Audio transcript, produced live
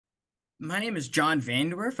My name is Jon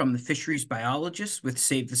Vander Werff. I'm the fisheries biologist with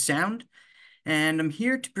Save the Sound, and I'm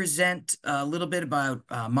here to present a little bit about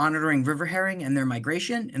monitoring river herring and their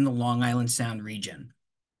migration in the Long Island Sound region.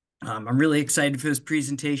 I'm really excited for this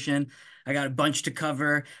presentation. I got a bunch to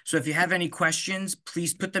cover, so if you have any questions,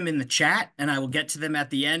 please put them in the chat, and I will get to them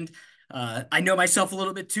at the end. I know myself a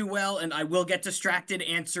little bit too well, and I will get distracted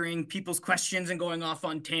answering people's questions and going off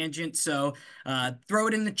on tangents, so throw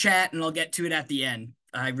it in the chat, and I'll get to it at the end.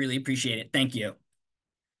 I really appreciate it. Thank you.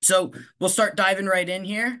 So we'll start diving right in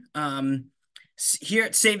here. Here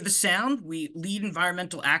at Save the Sound, we lead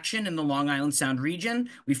environmental action in the Long Island Sound region.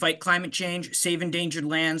 We fight climate change, save endangered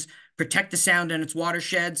lands, protect the Sound and its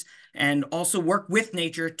watersheds, and also work with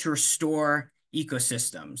nature to restore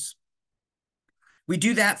ecosystems. We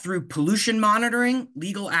do that through pollution monitoring,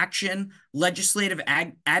 legal action, legislative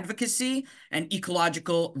advocacy, and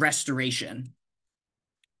ecological restoration.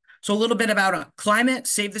 So a little bit about climate.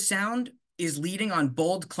 Save the Sound is leading on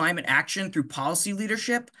bold climate action through policy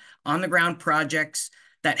leadership, on-the-ground projects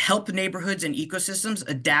that help neighborhoods and ecosystems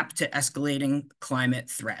adapt to escalating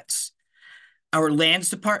climate threats. Our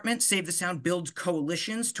lands department, Save the Sound, builds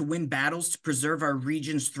coalitions to win battles to preserve our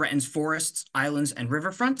region's threatened forests, islands, and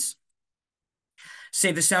riverfronts.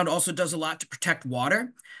 Save the Sound also does a lot to protect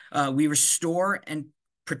water. We restore and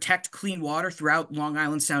protect clean water throughout Long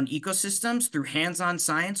Island Sound ecosystems through hands-on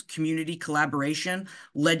science, community collaboration,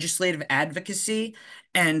 legislative advocacy,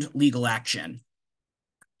 and legal action.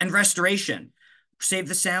 And restoration. Save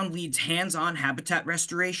the Sound leads hands-on habitat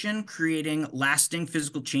restoration, creating lasting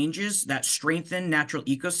physical changes that strengthen natural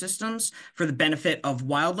ecosystems for the benefit of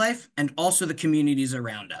wildlife and also the communities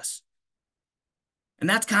around us. And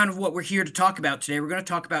that's kind of what we're here to talk about today. We're going to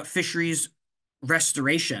talk about fisheries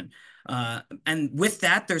restoration. And with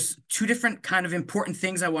that, there's two different kind of important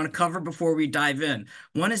things I want to cover before we dive in.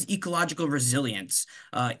 One is ecological resilience.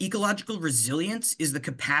 Ecological resilience is the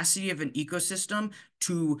capacity of an ecosystem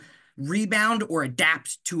to rebound or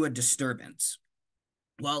adapt to a disturbance.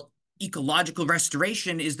 Well, ecological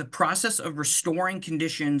restoration is the process of restoring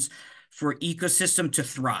conditions for ecosystem to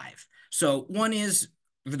thrive. So one is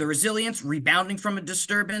the resilience, rebounding from a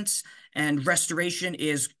disturbance, and restoration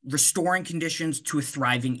is restoring conditions to a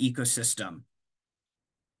thriving ecosystem.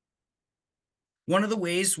 One of the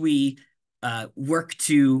ways we work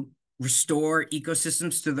to restore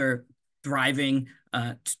ecosystems to their thriving,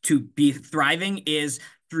 to be thriving is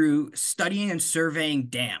through studying and surveying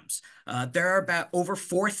dams. There are about over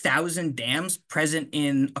 4,000 dams present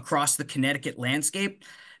across the Connecticut landscape.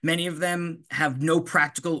 Many of them have no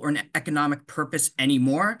practical or economic purpose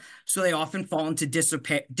anymore, so they often fall into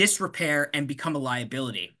disrepair and become a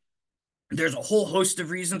liability. There's a whole host of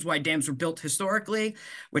reasons why dams were built historically,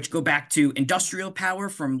 which go back to industrial power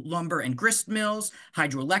from lumber and grist mills,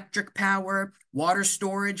 hydroelectric power, water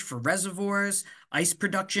storage for reservoirs, ice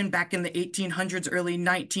production back in the 1800s, early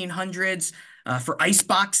 1900s, for ice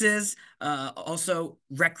boxes, also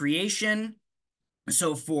recreation.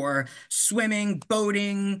 So for swimming,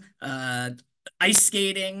 boating, ice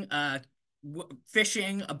skating,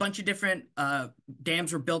 fishing, a bunch of different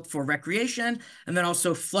dams were built for recreation, and then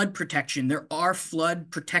also flood protection. There are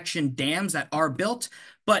flood protection dams that are built,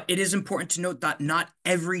 but it is important to note that not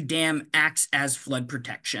every dam acts as flood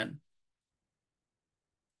protection.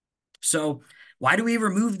 So why do we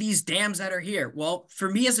remove these dams that are here? Well, for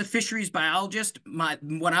me as a fisheries biologist,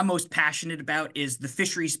 what I'm most passionate about is the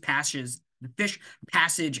fisheries passages, the fish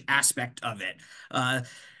passage aspect of it.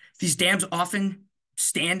 These dams often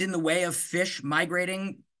stand in the way of fish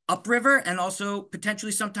migrating upriver and also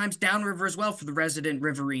potentially sometimes downriver as well for the resident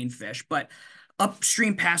riverine fish. But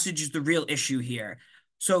upstream passage is the real issue here.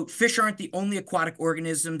 So fish aren't the only aquatic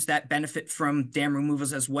organisms that benefit from dam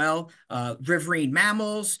removals as well. Riverine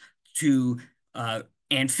mammals to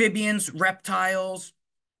amphibians, reptiles,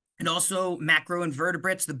 and also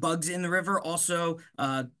macroinvertebrates, the bugs in the river, also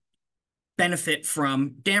benefit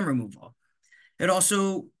from dam removal. It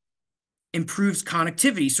also improves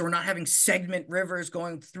connectivity. So we're not having segment rivers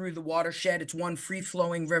going through the watershed. It's one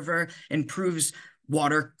free-flowing river, improves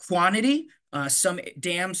water quantity. Some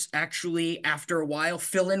dams actually, after a while,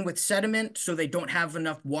 fill in with sediment, so they don't have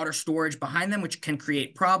enough water storage behind them, which can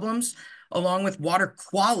create problems. Along with water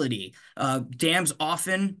quality, dams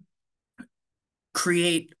often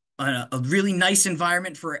create a really nice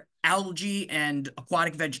environment for algae and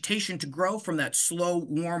aquatic vegetation to grow from that slow,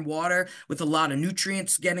 warm water with a lot of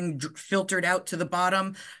nutrients getting filtered out to the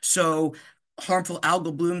bottom. So harmful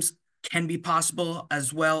algal blooms can be possible,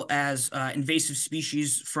 as well as invasive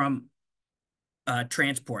species from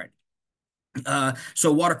transport.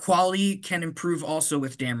 So water quality can improve also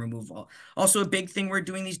with dam removal. Also, a big thing we're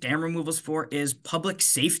doing these dam removals for is public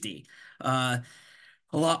safety. Uh,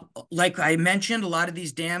 a lot, like I mentioned, a lot of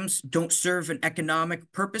these dams don't serve an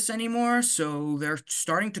economic purpose anymore, so they're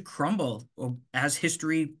starting to crumble as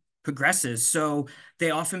history progresses. So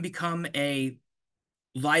they often become a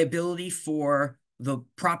liability for the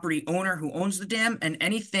property owner who owns the dam, and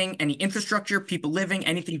anything, any infrastructure, people living,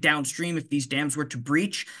 anything downstream, if these dams were to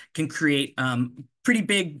breach, can create pretty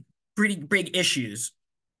big issues.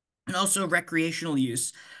 And also recreational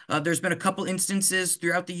use. There's been a couple instances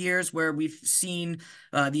throughout the years where we've seen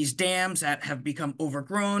these dams that have become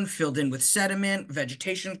overgrown, filled in with sediment,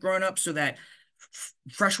 vegetation's grown up, so that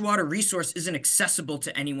freshwater resource isn't accessible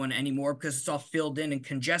to anyone anymore because it's all filled in and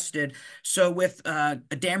congested. So with a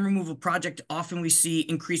dam removal project, often we see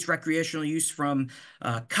increased recreational use from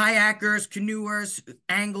kayakers, canoers,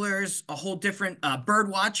 anglers, a whole different bird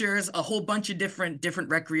watchers, a whole bunch of different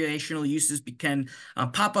recreational uses can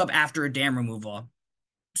pop up after a dam removal.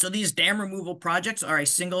 So these dam removal projects are a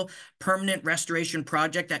single permanent restoration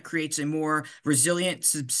project that creates a more resilient,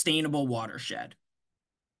 sustainable watershed.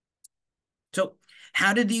 So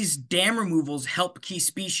how do these dam removals help key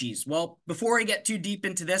species? Well, before I get too deep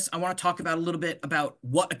into this, I want to talk about a little bit about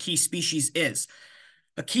what a key species is.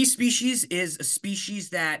 A key species is a species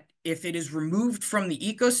that, if it is removed from the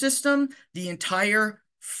ecosystem, the entire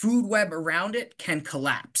food web around it can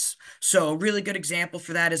collapse. So a really good example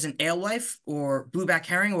for that is an alewife or blueback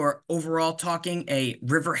herring, or overall talking a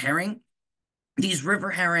river herring. These river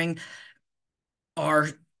herring are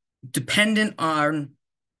dependent on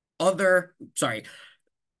other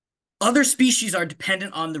species are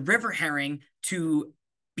dependent on the river herring to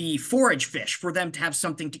be forage fish, for them to have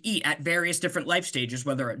something to eat at various different life stages,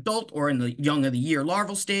 whether adult or in the young of the year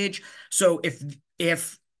larval stage. So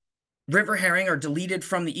if river herring are deleted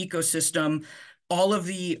from the ecosystem, all of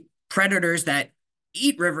the predators that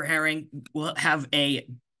eat river herring will have a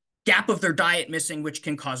gap of their diet missing, which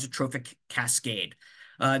can cause a trophic cascade.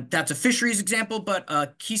 That's a fisheries example, but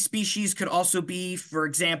a key species could also be, for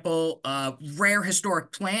example, a rare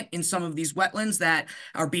historic plant in some of these wetlands that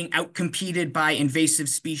are being outcompeted by invasive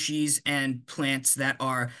species and plants that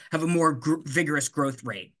have a more vigorous growth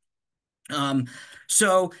rate.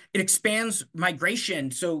 So it expands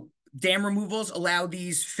migration. So dam removals allow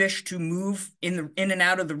these fish to move in and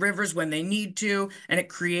out of the rivers when they need to, and it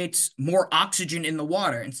creates more oxygen in the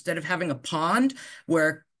water. Instead of having a pond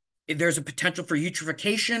where there's a potential for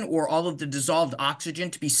eutrophication or all of the dissolved oxygen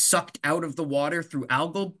to be sucked out of the water through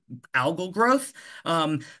algal growth,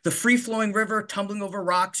 the free-flowing river tumbling over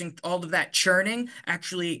rocks and all of that churning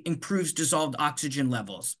actually improves dissolved oxygen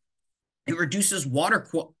levels. It reduces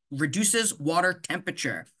water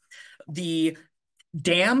temperature. The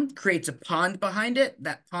dam creates a pond behind it.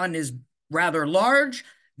 That pond is rather large.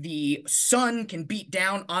 The sun can beat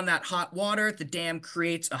down on that hot water. The dam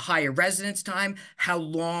creates a higher residence time. How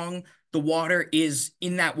long the water is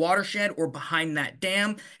in that watershed or behind that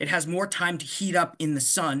dam, it has more time to heat up in the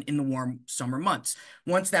sun in the warm summer months.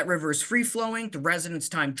 Once that river is free flowing, the residence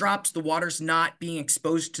time drops. The water's not being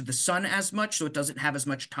exposed to the sun as much, so it doesn't have as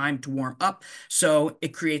much time to warm up. So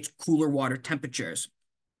it creates cooler water temperatures.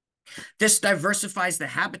 This diversifies the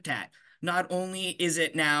habitat. Not only is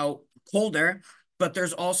it now colder, but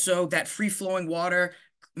there's also that free-flowing water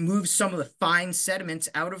moves some of the fine sediments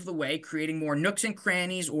out of the way, creating more nooks and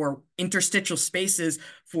crannies or interstitial spaces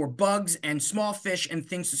for bugs and small fish and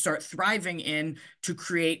things to start thriving in to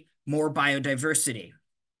create more biodiversity.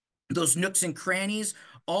 Those nooks and crannies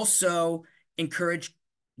also encourage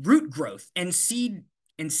root growth and seed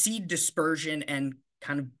dispersion and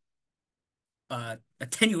kind of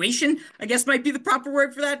attenuation, I guess might be the proper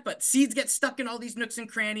word for that, but seeds get stuck in all these nooks and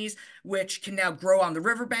crannies, which can now grow on the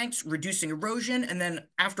riverbanks, reducing erosion. And then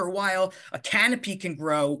after a while, a canopy can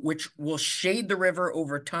grow, which will shade the river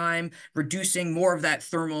over time, reducing more of that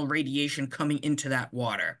thermal radiation coming into that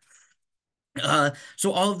water.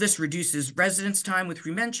 So all of this reduces residence time, which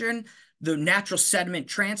we mentioned. The natural sediment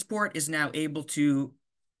transport is now able to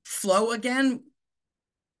flow again.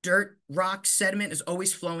 Dirt, rock, sediment is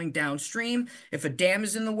always flowing downstream. If a dam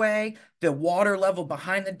is in the way, the water level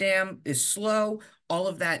behind the dam is slow. All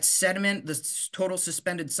of that sediment, the total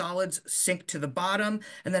suspended solids, sink to the bottom.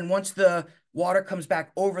 And then once the water comes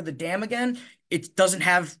back over the dam again, it doesn't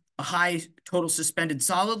have a high total suspended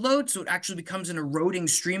solid load, so it actually becomes an eroding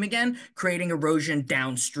stream again, creating erosion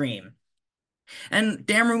downstream. And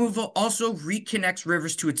dam removal also reconnects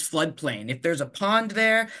rivers to its floodplain. If there's a pond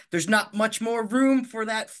there, there's not much more room for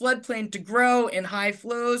that floodplain to grow in high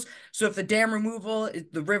flows. So if the dam removal,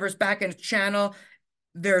 the river's back in its channel,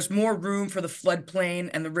 there's more room for the floodplain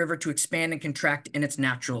and the river to expand and contract in its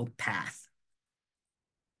natural path.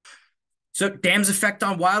 So dams' effect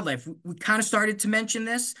on wildlife. We kind of started to mention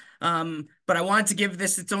this, but I wanted to give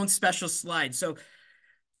this its own special slide. So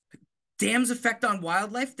dams' effect on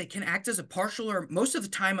wildlife, they can act as a partial or most of the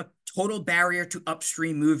time a total barrier to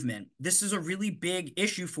upstream movement. This is a really big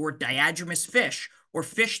issue for diadromous fish, or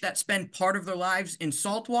fish that spend part of their lives in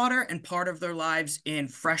saltwater and part of their lives in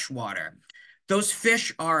freshwater. Those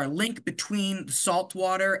fish are a link between the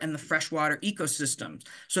saltwater and the freshwater ecosystems.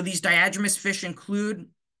 So these diadromous fish include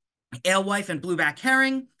alewife and blueback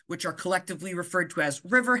herring, which are collectively referred to as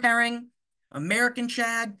river herring, American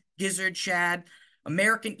shad, gizzard shad,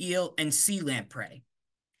 American eel, and sea lamprey.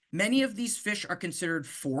 Many of these fish are considered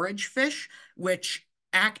forage fish, which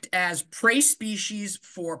act as prey species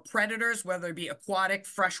for predators, whether it be aquatic,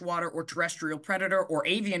 freshwater, or terrestrial predator, or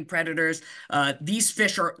avian predators. These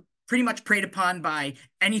fish are pretty much preyed upon by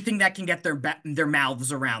anything that can get their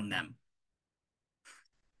mouths around them.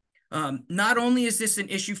 Not only is this an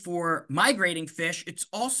issue for migrating fish, it's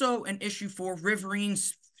also an issue for riverine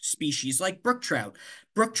species like brook trout.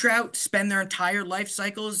 Brook trout spend their entire life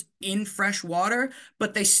cycles in fresh water,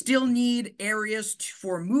 but they still need areas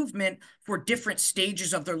for movement for different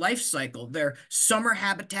stages of their life cycle. Their summer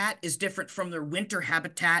habitat is different from their winter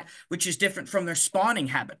habitat, which is different from their spawning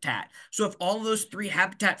habitat. So if all of those three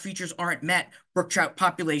habitat features aren't met, brook trout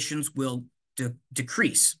populations will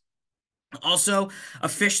decrease. Also, a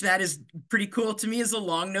fish that is pretty cool to me is a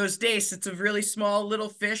long-nosed dace. It's a really small little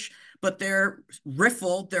fish, but their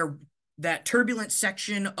riffle, that turbulent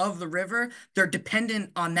section of the river, they're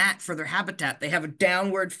dependent on that for their habitat. They have the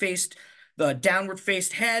downward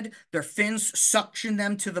faced head. Their fins suction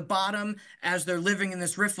them to the bottom as they're living in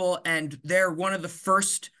this riffle, and they're one of the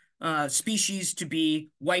first species to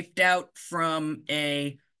be wiped out from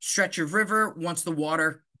a stretch of river once the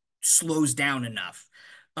water slows down enough.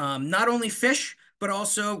 Not only fish, but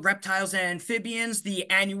also reptiles and amphibians. The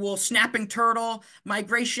annual snapping turtle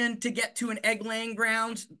migration to get to an egg-laying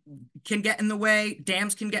ground can get in the way.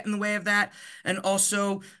 Dams can get in the way of that. And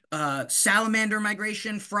also salamander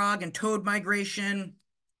migration, frog and toad migration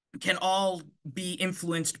can all be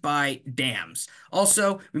influenced by dams.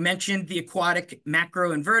 Also, we mentioned the aquatic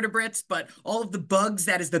macroinvertebrates, but all of the bugs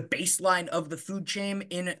that is the baseline of the food chain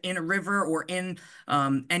in a river or in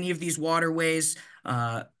any of these waterways,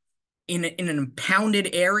 in an impounded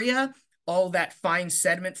area, all that fine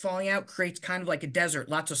sediment falling out creates kind of like a desert.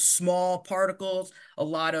 Lots of small particles, a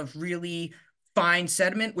lot of really fine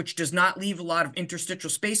sediment, which does not leave a lot of interstitial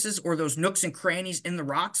spaces or those nooks and crannies in the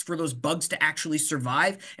rocks for those bugs to actually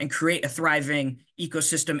survive and create a thriving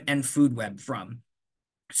ecosystem and food web from.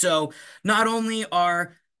 So not only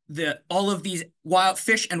are all of these wild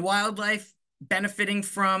fish and wildlife benefiting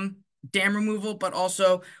from dam removal, but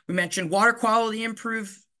also we mentioned water quality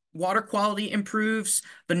improves,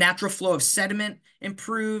 the natural flow of sediment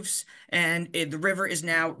improves, and the river is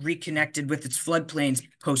now reconnected with its floodplains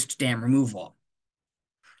post-dam removal.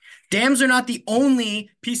 Dams are not the only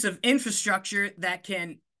piece of infrastructure that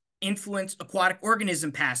can influence aquatic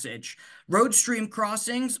organism passage. Road stream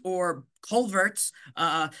crossings or culverts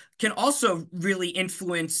can also really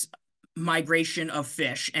influence migration of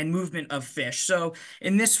fish and movement of fish. So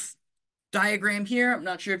in this diagram here, I'm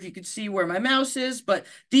not sure if you can see where my mouse is, but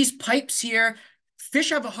these pipes here,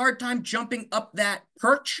 fish have a hard time jumping up that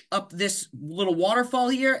perch, up this little waterfall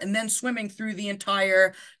here, and then swimming through the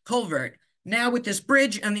entire culvert. Now with this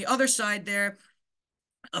bridge on the other side there,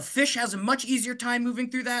 a fish has a much easier time moving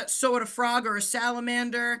through that. So would a frog or a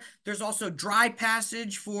salamander. There's also dry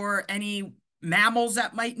passage for any mammals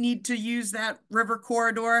that might need to use that river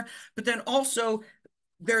corridor. But then also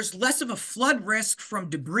there's less of a flood risk from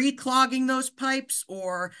debris clogging those pipes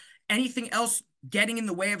or anything else getting in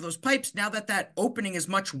the way of those pipes. Now that that opening is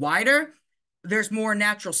much wider, there's more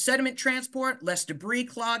natural sediment transport, less debris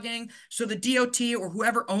clogging. So the DOT or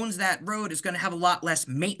whoever owns that road is going to have a lot less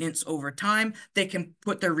maintenance over time. They can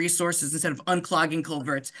put their resources, instead of unclogging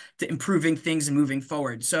culverts, to improving things and moving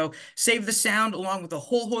forward. So Save the Sound, along with a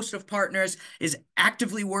whole host of partners, is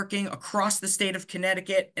actively working across the state of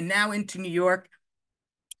Connecticut and now into New York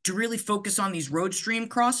to really focus on these road stream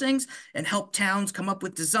crossings and help towns come up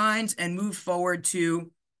with designs and move forward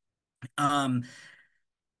to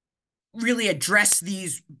really address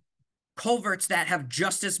these culverts that have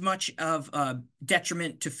just as much of a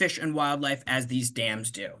detriment to fish and wildlife as these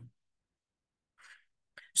dams do.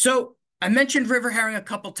 So I mentioned river herring a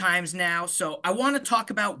couple times now, so I want to talk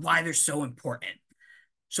about why they're so important.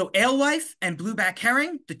 So alewife and blueback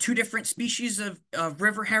herring, the two different species of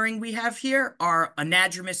river herring we have here, are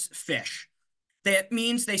anadromous fish. That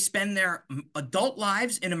means they spend their adult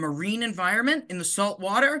lives in a marine environment in the salt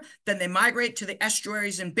water. Then they migrate to the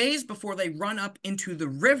estuaries and bays before they run up into the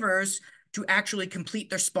rivers to actually complete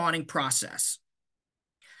their spawning process.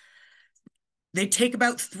 They take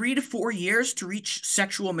about 3 to 4 years to reach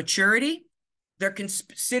sexual maturity. They're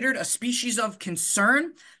considered a species of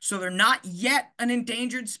concern. So they're not yet an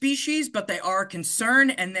endangered species, but they are a concern,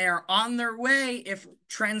 and they are on their way if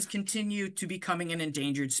trends continue to becoming an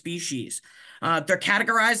endangered species. They're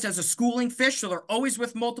categorized as a schooling fish, so they're always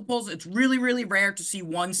with multiples. It's really, really rare to see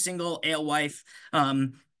one single alewife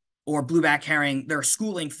or blueback herring. They're a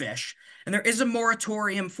schooling fish. And there is a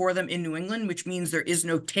moratorium for them in New England, which means there is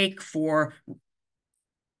no take for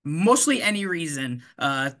mostly any reason.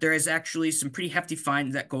 There is actually some pretty hefty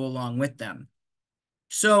fines that go along with them.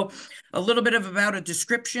 So a little bit about a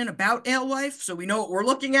description about alewife. So we know what we're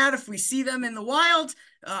looking at if we see them in the wild.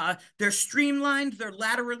 They're streamlined. They're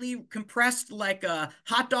laterally compressed like a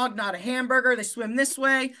hot dog, not a hamburger. They swim this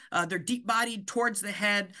way. They're deep-bodied towards the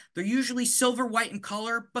head. They're usually silver white in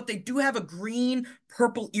color, but they do have a green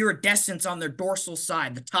purple iridescence on their dorsal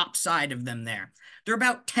side, the top side of them there. They're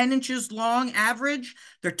about 10 inches long average.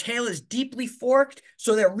 Their tail is deeply forked,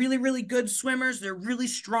 so they're really, really good swimmers. They're really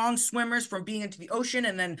strong swimmers from being into the ocean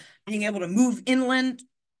and then being able to move inland.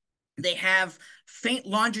 They have faint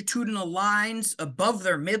longitudinal lines above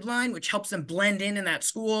their midline, which helps them blend in that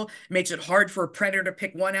school. It makes it hard for a predator to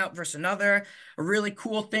pick one out versus another. A really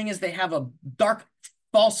cool thing is they have a dark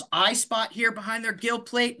false eye spot here behind their gill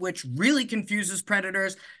plate, which really confuses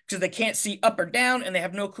predators because they can't see up or down, and they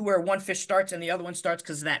have no clue where one fish starts and the other one starts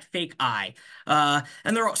because of that fake eye.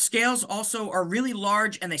 And their scales also are really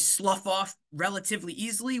large, and they slough off relatively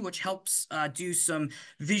easily, which helps do some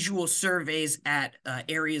visual surveys at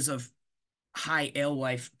areas of high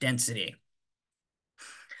alewife density.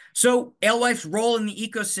 So alewife's role in the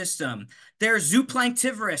ecosystem. They're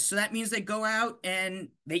zooplanktivorous, so that means they go out and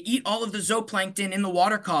they eat all of the zooplankton in the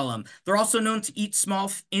water column. They're also known to eat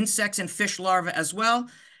small insects and fish larvae as well,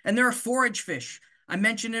 and they're a forage fish. I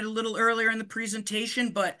mentioned it a little earlier in the presentation,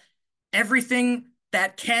 but everything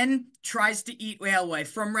that can tries to eat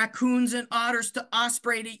alewife, from raccoons and otters to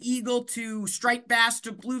osprey to eagle to striped bass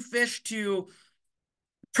to bluefish to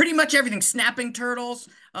pretty much everything, snapping turtles,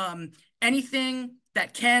 anything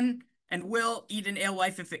that can and will eat an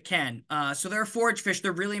alewife if it can. So they're a forage fish.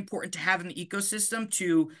 They're really important to have in the ecosystem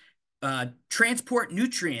to transport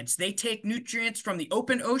nutrients. They take nutrients from the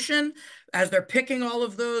open ocean as they're picking all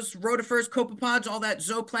of those rotifers, copepods, all that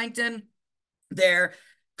zooplankton. They're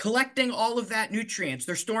collecting all of that nutrients.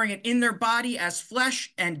 They're storing it in their body as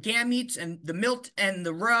flesh and gametes and the milk and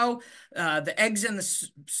the roe, the eggs and the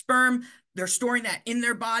sperm. They're storing that in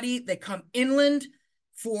their body. They come inland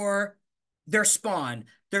for their spawn.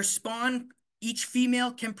 Their spawn, each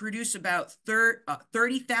female can produce about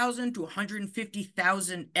 30,000 to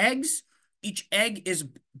 150,000 eggs. Each egg is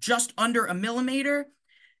just under a millimeter.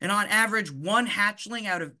 And on average, one hatchling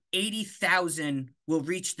out of 80,000 will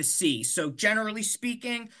reach the sea. So generally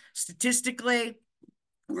speaking, statistically,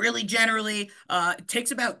 really generally, it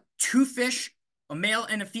takes about 2 fish, a male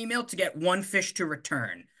and a female, to get 1 fish to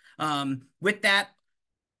return. With that,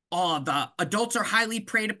 the adults are highly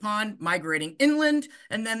preyed upon, migrating inland,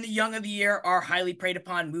 and then the young of the year are highly preyed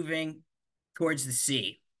upon, moving towards the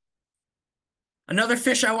sea. Another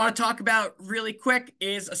fish I want to talk about really quick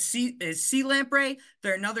is sea lamprey.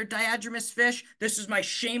 They're another diadromous fish. This is my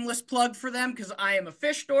shameless plug for them because I am a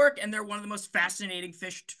fish dork, and they're one of the most fascinating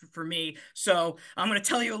fish for me. So I'm going to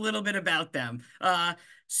tell you a little bit about them.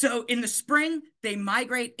 So in the spring, they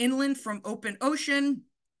migrate inland from open ocean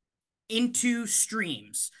into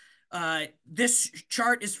streams. This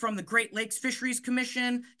chart is from the Great Lakes Fisheries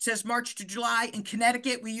Commission. It says March to July. In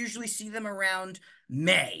Connecticut, we usually see them around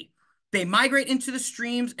May. They migrate into the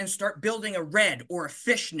streams and start building a redd or a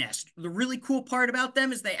fish nest. The really cool part about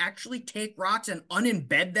them is they actually take rocks and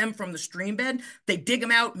unembed them from the stream bed. They dig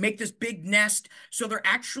them out, make this big nest. So they're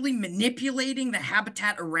actually manipulating the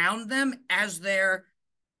habitat around them as they're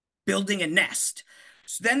building a nest.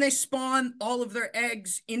 So then they spawn all of their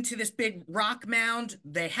eggs into this big rock mound.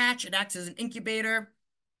 They hatch. It acts as an incubator.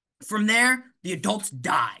 From there, the adults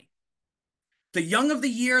die. The young of the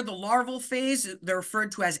year, the larval phase, they're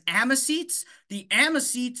referred to as amicetes. The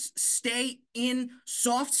amicetes stay in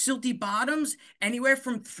soft, silty bottoms anywhere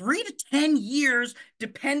from 3 to 10 years,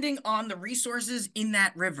 depending on the resources in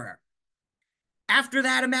that river. After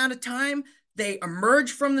that amount of time, they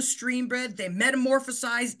emerge from the stream bed. They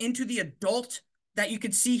metamorphosize into the adult that you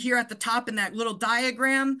can see here at the top in that little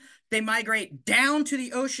diagram. They migrate down to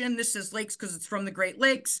the ocean. This is lakes because it's from the Great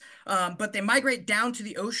Lakes, but they migrate down to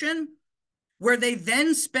the ocean, where they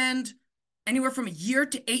then spend anywhere from a year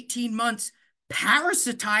to 18 months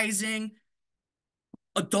parasitizing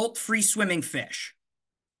adult free swimming fish.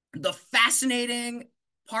 The fascinating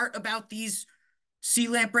part about these sea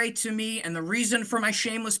lamprey to me, and the reason for my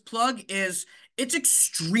shameless plug, is it's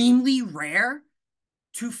extremely rare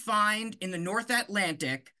to find in the North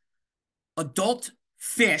Atlantic adult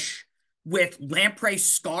fish with lamprey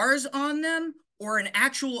scars on them or an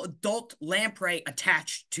actual adult lamprey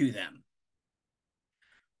attached to them.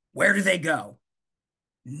 Where do they go?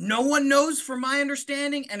 No one knows from my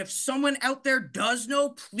understanding, and if someone out there does know,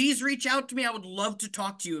 please reach out to me. I would love to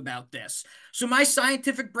talk to you about this. So my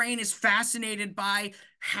scientific brain is fascinated by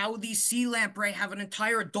how these sea lamprey have an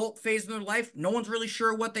entire adult phase in their life. No one's really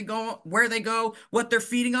sure what they go, where they go, what they're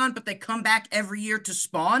feeding on, but they come back every year to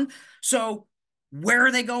spawn. So where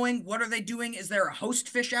are they going? What are they doing? Is there a host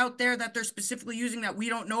fish out there that they're specifically using that we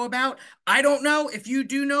don't know about? I don't know. If you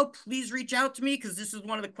do know, please reach out to me, because this is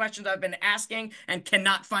one of the questions I've been asking and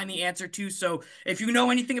cannot find the answer to. So if you know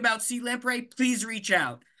anything about sea lamprey, please reach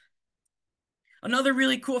out. Another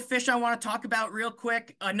really cool fish I want to talk about real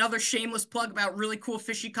quick, another shameless plug about really cool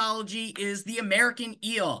fish ecology, is the American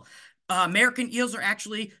eel. American eels are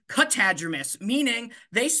actually catadromous, meaning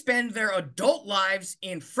they spend their adult lives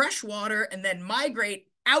in freshwater and then migrate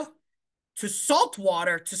out to salt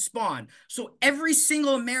water to spawn. So every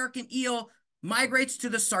single American eel migrates to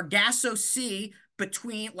the Sargasso Sea,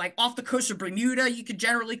 between, like, off the coast of Bermuda, you could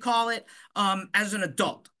generally call it, as an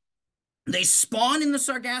adult. They spawn in the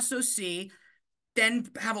Sargasso Sea, then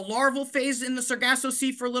have a larval phase in the Sargasso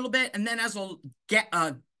Sea for a little bit, and then as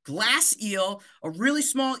a glass eel, a really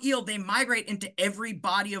small eel, they migrate into every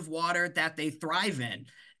body of water that they thrive in.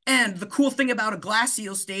 And the cool thing about a glass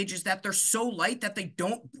eel stage is that they're so light that they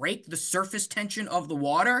don't break the surface tension of the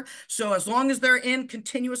water. So as long as they're in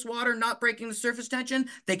continuous water, not breaking the surface tension,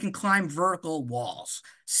 they can climb vertical walls,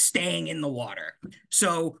 staying in the water.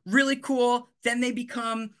 So really cool. Then they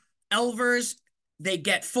become elvers. They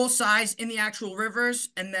get full size in the actual rivers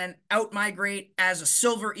and then out migrate as a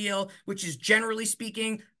silver eel, which is, generally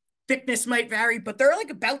speaking, thickness might vary, but they're like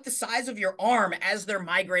about the size of your arm as they're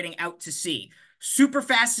migrating out to sea. Super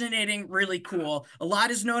fascinating, really cool. A lot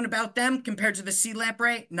is known about them compared to the sea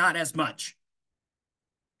lamprey, not as much.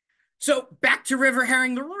 So back to river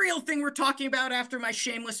herring, the real thing we're talking about after my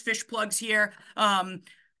shameless fish plugs here.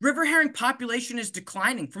 River herring population is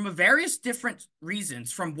declining from various different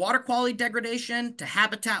reasons, from water quality degradation to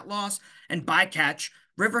habitat loss and bycatch.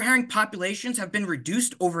 River herring populations have been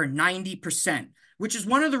reduced over 90%, which is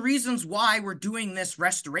one of the reasons why we're doing this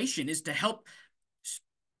restoration, is to help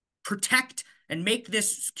protect and make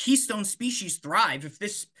this keystone species thrive.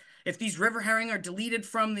 If these river herring are deleted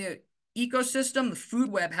from the ecosystem, the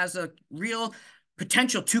food web has a real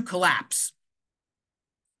potential to collapse.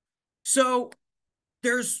 So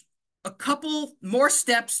there's a couple more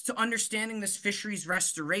steps to understanding this fisheries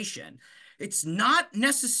restoration. It's not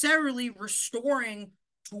necessarily restoring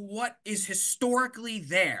to what is historically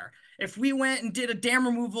there. If we went and did a dam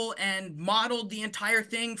removal and modeled the entire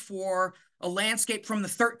thing for a landscape from the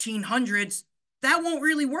 1300s, that won't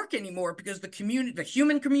really work anymore, because the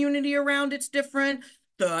human community around it's different.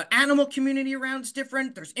 The animal community around it's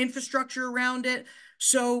different. There's infrastructure around it.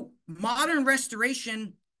 So modern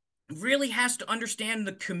restoration really has to understand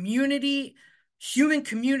the human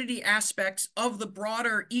community aspects of the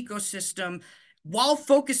broader ecosystem while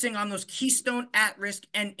focusing on those keystone, at-risk,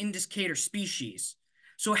 and indicator species.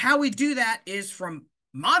 So how we do that is from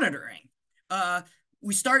monitoring.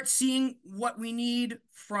 We start seeing what we need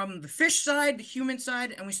from the fish side, the human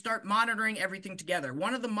side, and we start monitoring everything together.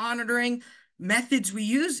 One of the monitoring methods we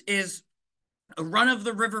use is a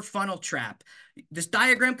run-of-the-river funnel trap. This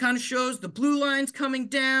diagram kind of shows the blue lines coming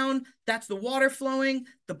down. That's the water flowing.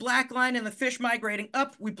 The black line and the fish migrating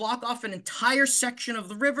up. We block off an entire section of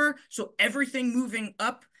the river, so everything moving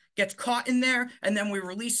up gets caught in there, and then we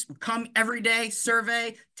come every day,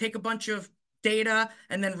 survey, take a bunch of data,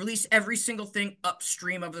 and then release every single thing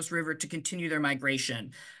upstream of this river to continue their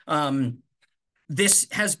migration. This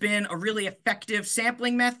has been a really effective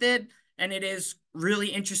sampling method, and it is really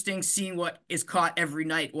interesting seeing what is caught every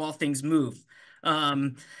night while things move.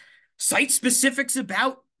 Site specifics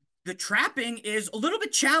about the trapping is a little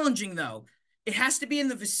bit challenging, though. It has to be in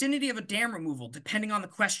the vicinity of a dam removal, depending on the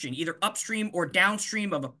question, either upstream or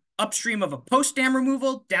downstream of a post-dam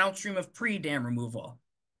removal, downstream of pre-dam removal.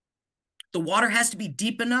 The water has to be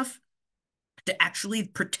deep enough to actually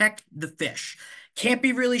protect the fish. Can't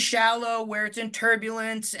be really shallow where it's in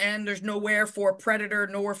turbulence and there's nowhere for a predator,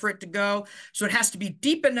 nowhere for it to go. So it has to be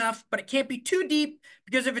deep enough, but it can't be too deep,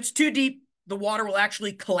 because if it's too deep, the water will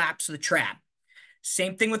actually collapse the trap.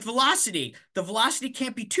 Same thing with velocity. The velocity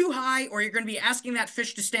can't be too high, or you're going to be asking that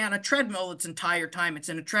fish to stay on a treadmill its entire time it's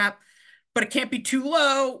in a trap, but it can't be too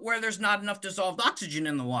low where there's not enough dissolved oxygen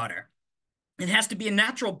in the water. It has to be a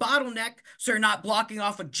natural bottleneck, so you're not blocking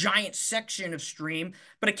off a giant section of stream,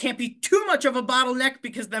 but it can't be too much of a bottleneck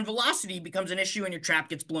because then velocity becomes an issue and your trap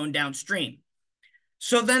gets blown downstream.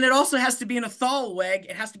 So then it also has to be in a thalweg.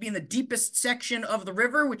 It has to be in the deepest section of the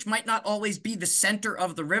river, which might not always be the center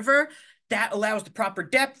of the river. That allows the proper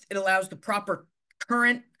depth. It allows the proper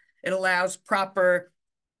current. It allows proper,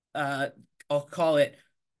 I'll call it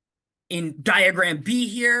in diagram B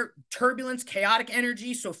here, turbulence, chaotic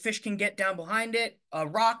energy, so fish can get down behind it, a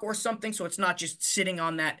rock or something, so it's not just sitting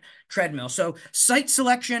on that treadmill. So site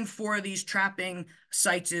selection for these trapping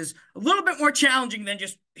sites is a little bit more challenging than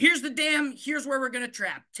just, here's the dam, here's where we're going to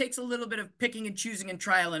trap. Takes a little bit of picking and choosing and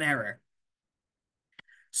trial and error.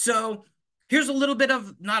 So here's a little bit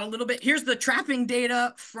of, not a little bit, here's the trapping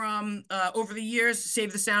data from over the years.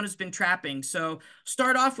 Save the Sound has been trapping. So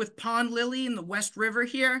start off with Pond Lily in the West River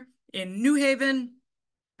here in New Haven.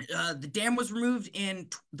 The dam was removed in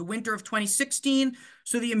the winter of 2016.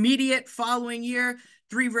 So the immediate following year,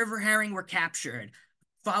 3 river herring were captured.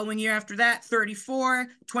 Following year after that, 34.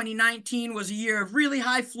 2019 was a year of really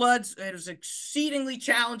high floods. It was exceedingly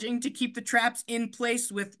challenging to keep the traps in place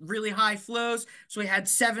with really high flows. So we had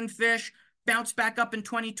 7 fish, bounced back up in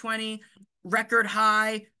 2020, record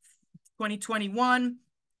high 2021,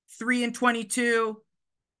 3 in 22,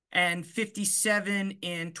 and 57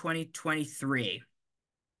 in 2023.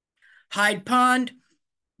 Hyde Pond,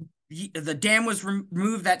 the dam was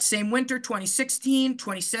removed that same winter, 2016,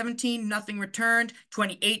 2017, nothing returned.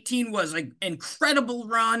 2018 was an incredible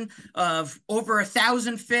run of over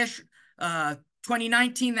 1,000 fish.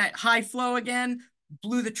 2019, that high flow again,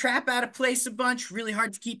 blew the trap out of place a bunch, really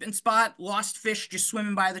hard to keep in spot, lost fish just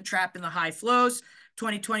swimming by the trap in the high flows.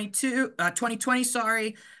 2020,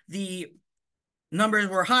 sorry, the numbers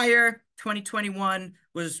were higher. 2021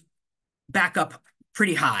 was back up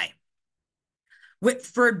pretty high.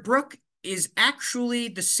 Whitford Brook is actually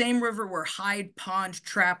the same river where Hyde Pond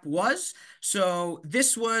Trap was. So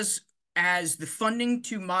this was as the funding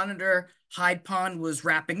to monitor Hyde Pond was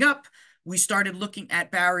wrapping up. We started looking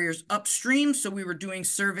at barriers upstream. So we were doing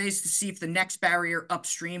surveys to see if the next barrier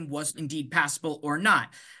upstream was indeed passable or not.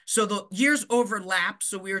 So the years overlap.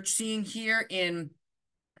 So we were seeing here in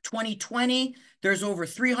 2020, there's over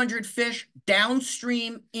 300 fish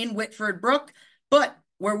downstream in Whitford Brook, but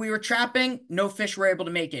where we were trapping, no fish were able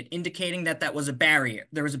to make it, indicating that that was a barrier.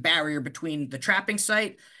 There was a barrier between the trapping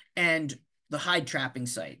site and the hide trapping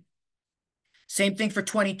site. Same thing for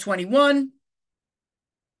 2021.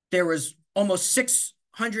 There was almost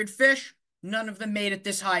 600 fish. None of them made it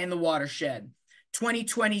this high in the watershed.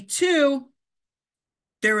 2022,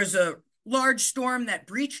 there was a large storm that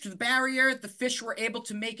breached the barrier. The fish were able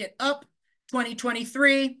to make it up.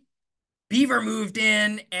 2023, beaver moved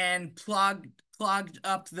in and clogged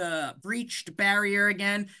up the breached barrier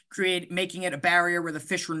again, making it a barrier where the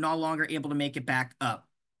fish were no longer able to make it back up.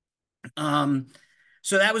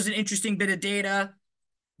 So that was an interesting bit of data.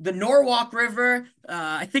 The Norwalk River,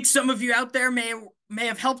 I think some of you out there may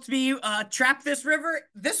have helped me trap this river.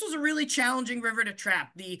 This was a really challenging river to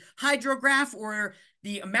trap. The hydrograph, or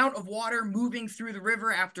the amount of water moving through the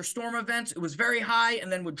river after storm events, it was very high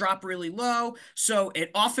and then would drop really low. So it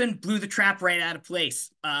often blew the trap right out of place.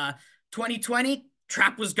 2020,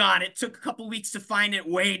 trap was gone. It took a couple weeks to find it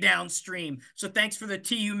way downstream. So thanks for the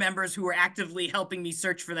TU members who were actively helping me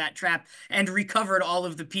search for that trap and recovered all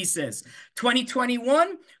of the pieces.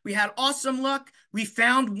 2021, we had awesome luck. We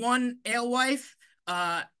found one alewife,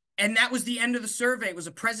 and that was the end of the survey. It was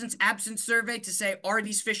a presence-absence survey to say, are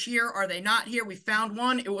these fish here? Are they not here? We found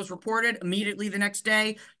one. It was reported immediately the next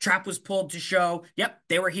day. Trap was pulled to show, yep,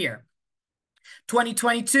 they were here.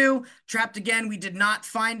 2022, trapped again. We did not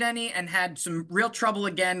find any and had some real trouble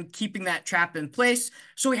again keeping that trap in place.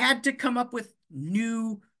 So we had to come up with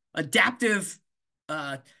new adaptive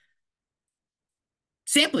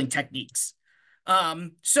sampling techniques.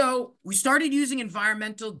 So we started using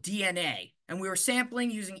environmental DNA, and we were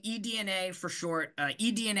sampling using eDNA for short,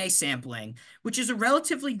 eDNA sampling, which is a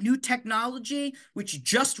relatively new technology, which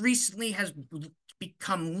just recently has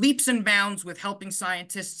become leaps and bounds with helping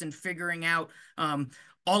scientists and figuring out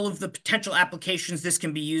all of the potential applications this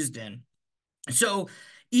can be used in. So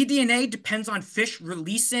eDNA depends on fish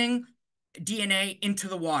releasing DNA into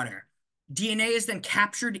the water. DNA is then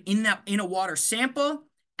captured in a water sample,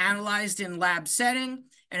 analyzed in lab setting,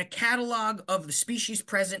 and a catalog of the species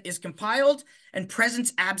present is compiled, and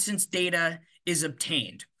presence-absence data is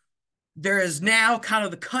obtained. There is now kind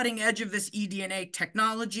of the cutting edge of this eDNA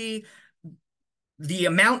technology. the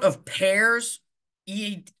amount of pairs,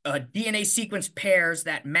 DNA sequence pairs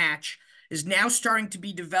that match is now starting to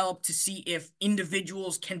be developed to see if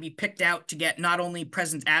individuals can be picked out to get not only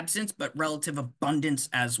presence absence, but relative abundance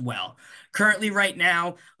as well. Currently, right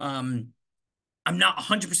now, I'm not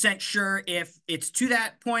 100% sure if it's to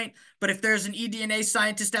that point, but if there's an eDNA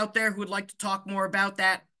scientist out there who would like to talk more about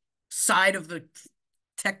that side of the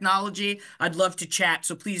technology, I'd love to chat.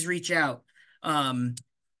 So please reach out.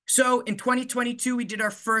 So in 2022, we did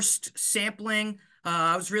our first sampling.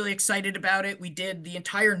 I was really excited about it. We did the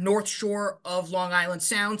entire North Shore of Long Island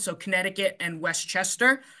Sound, so Connecticut and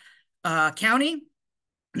Westchester County.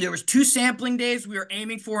 There was 2 sampling days. We were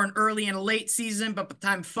aiming for an early and a late season, but by the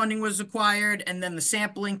time funding was acquired and then the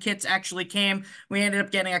sampling kits actually came, we ended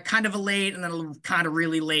up getting a kind of a late and then a kind of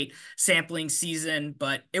really late sampling season.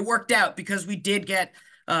 But it worked out because we did get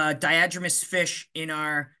diadromous fish in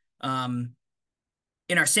our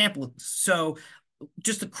samples. So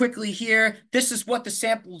just to quickly here, this is what the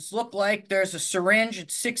samples look like. There's a syringe,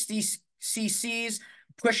 it's 60 cc's.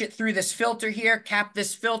 Push it through this filter here, cap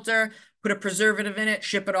this filter, put a preservative in it,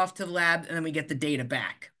 ship it off to the lab, and then we get the data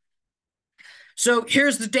back. So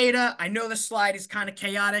here's the data. I know the slide is kind of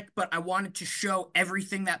chaotic, but I wanted to show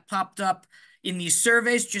everything that popped up in these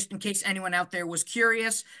surveys, just in case anyone out there was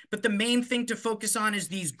curious. But the main thing to focus on is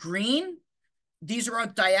these green. These are our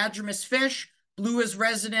diadromous fish. Blue is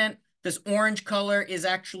resident. This orange color is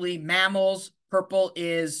actually mammals. Purple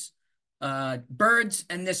is birds.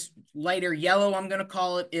 And this lighter yellow, I'm going to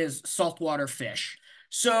call it, is saltwater fish.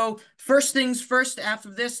 So first things first, after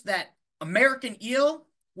this, that American eel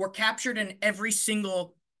were captured in every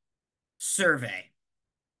single survey.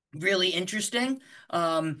 Really interesting.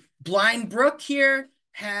 Blind Brook here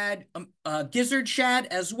had a gizzard shad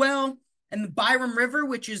as well. And the Byram River,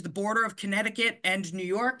 which is the border of Connecticut and New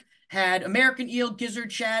York, had American eel,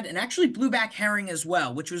 gizzard shad, and actually blueback herring as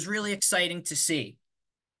well, which was really exciting to see.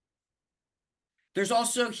 There's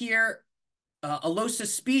also here Alosa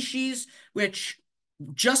species, which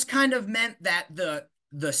just kind of meant that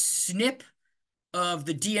the snip of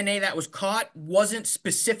the DNA that was caught wasn't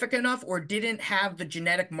specific enough or didn't have the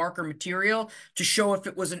genetic marker material to show if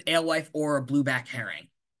it was an alewife or a blueback herring.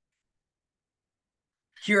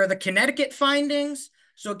 Here are the Connecticut findings.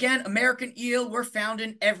 So again, American eel were found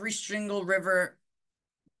in every single river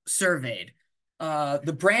surveyed.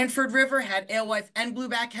 The Branford River had alewife and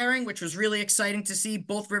blueback herring, which was really exciting to see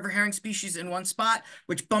both river herring species in one spot,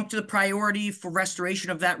 which bumped the priority for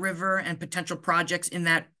restoration of that river and potential projects in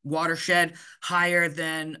that watershed higher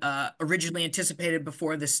than originally anticipated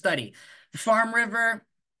before this study. The Farm River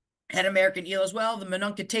had American eel as well. The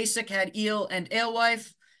Mononchatasic had eel and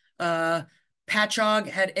alewife. Patchogue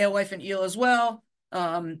had alewife and eel as well.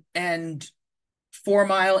 And 4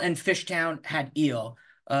 Mile and Fishtown had eel.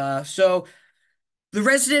 So the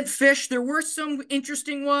resident fish, there were some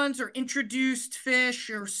interesting ones or introduced fish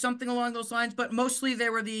or something along those lines, but mostly they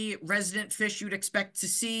were the resident fish you'd expect to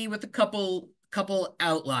see with a couple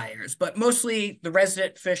outliers, but mostly the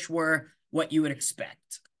resident fish were what you would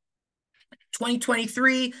expect.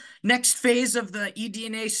 2023, next phase of the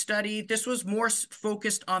eDNA study. This was more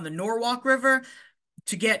focused on the Norwalk River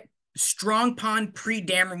to get strong pond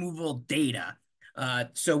pre-dam removal data.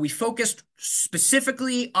 So we focused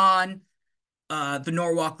specifically on the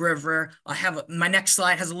Norwalk River. My next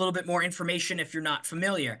slide has a little bit more information if you're not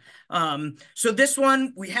familiar. So this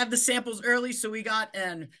one, we had the samples early, so we got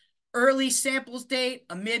an early samples date,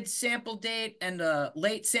 a mid sample date, and a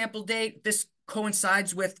late sample date. This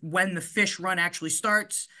coincides with when the fish run actually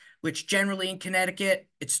starts, which generally in Connecticut,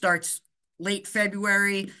 it starts late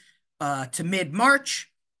February to mid-March,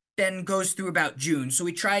 then goes through about June. So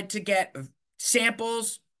we tried to get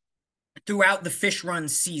samples throughout the fish run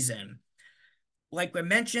season. Like I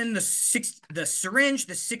mentioned, the syringe,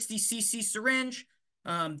 the 60 cc syringe,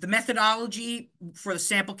 the methodology for the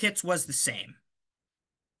sample kits was the same.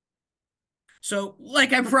 So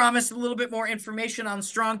like I promised, a little bit more information on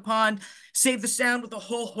Strong Pond. Save the Sound with a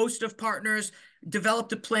whole host of partners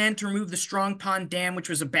developed a plan to remove the Strong Pond Dam, which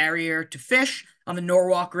was a barrier to fish on the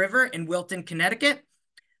Norwalk River in Wilton, Connecticut.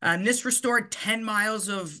 And this restored 10 miles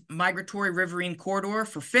of migratory riverine corridor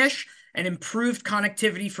for fish and improved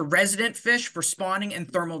connectivity for resident fish for spawning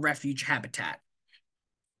and thermal refuge habitat.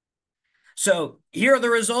 So here are the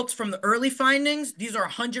results from the early findings. These are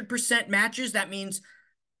 100% matches. That means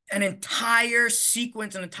an entire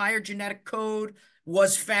sequence, an entire genetic code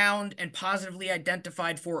was found and positively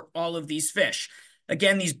identified for all of these fish.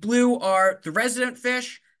 Again, these blue are the resident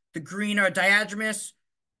fish, the green are diadromous,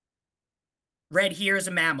 red here is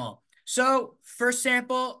a mammal. So first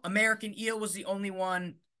sample, American eel was the only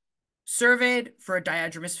one surveyed for a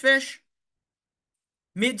diadromous fish.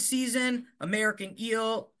 Mid-season, American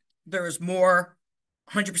eel, there was more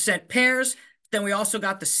 100% pairs. Then we also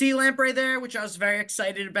got the sea lamprey there, which I was very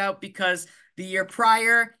excited about because the year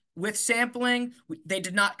prior with sampling, they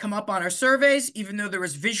did not come up on our surveys, even though there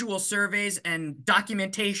was visual surveys and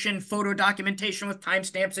documentation, photo documentation with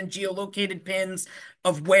timestamps and geolocated pins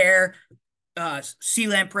of where sea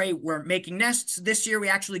lamprey were making nests. This year, we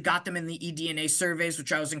actually got them in the eDNA surveys,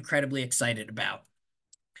 which I was incredibly excited about.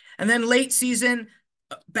 And then late season,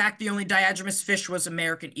 back the only diadromous fish was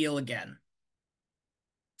American eel again.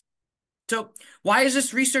 So why is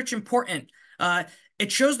this research important?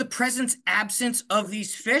 It shows the presence absence of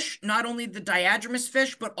these fish, not only the diadromous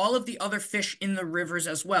fish, but all of the other fish in the rivers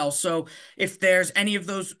as well. So if there's any of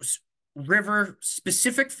those river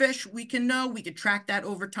specific fish, we can know, we could track that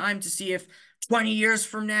over time to see if 20 years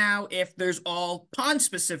from now, if there's all pond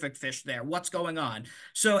specific fish there, what's going on.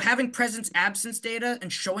 So having presence absence data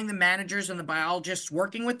and showing the managers and the biologists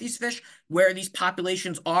working with these fish where these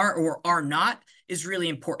populations are or are not is really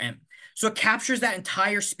important. So it captures that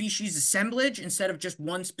entire species assemblage instead of just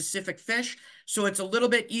one specific fish. So it's a little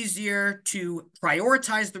bit easier to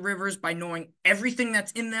prioritize the rivers by knowing everything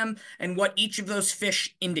that's in them and what each of those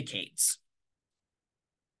fish indicates.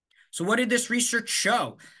 So what did this research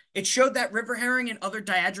show? It showed that river herring and other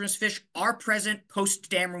diadromous fish are present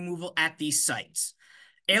post-dam removal at these sites.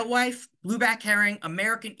 Alewife, blueback herring,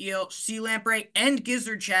 American eel, sea lamprey, and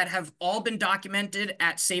gizzard shad have all been documented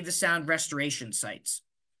at Save the Sound restoration sites.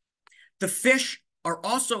 The fish are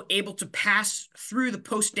also able to pass through the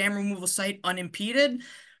post-dam removal site unimpeded,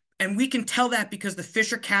 and we can tell that because the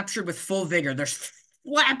fish are captured with full vigor. They're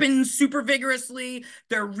flapping super vigorously.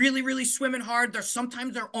 They're really, really swimming hard.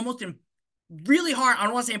 Sometimes they're almost really hard. I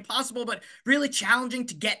don't want to say impossible, but really challenging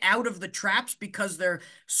to get out of the traps because they're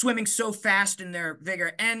swimming so fast in their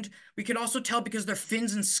vigor. And we can also tell because their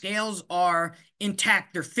fins and scales are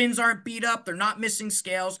intact. Their fins aren't beat up. They're not missing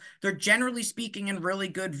scales. They're generally speaking in really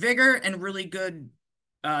good vigor and really good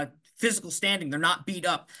physical standing. They're not beat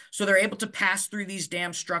up. So they're able to pass through these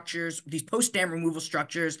dam structures, these post-dam removal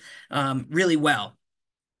structures really well.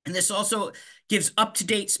 And this also gives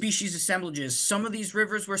up-to-date species assemblages. Some of these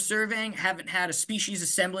rivers we're surveying haven't had a species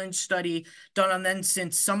assemblage study done on them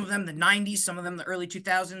since some of them the 90s, some of them the early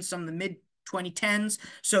 2000s, some of the mid-2010s.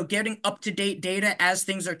 So getting up-to-date data as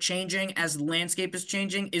things are changing, as the landscape is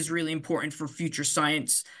changing, is really important for future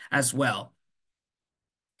science as well.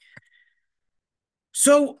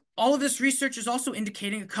 So all of this research is also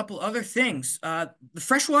indicating a couple other things. The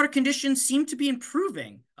freshwater conditions seem to be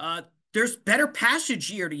improving. There's better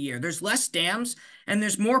passage year to year. There's less dams, and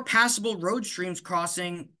there's more passable road streams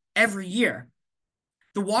crossing every year.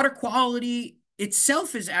 The water quality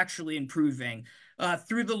itself is actually improving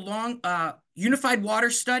through the long Unified Water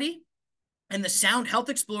Study and the Sound Health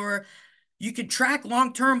Explorer. You could track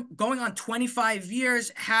long-term, going on 25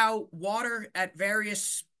 years, how water at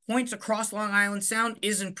various points across Long Island Sound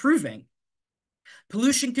is improving.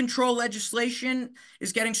 Pollution control legislation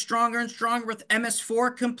is getting stronger and stronger with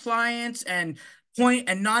MS4 compliance and point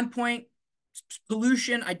and non-point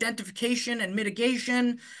pollution identification and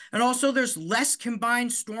mitigation. And also there's less combined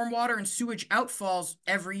stormwater and sewage outfalls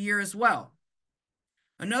every year as well.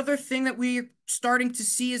 Another thing that we're starting to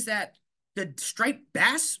see is that the striped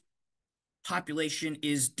bass population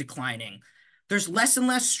is declining. There's less and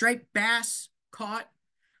less striped bass caught.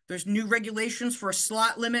 There's new regulations for a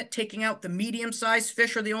slot limit, taking out the medium-sized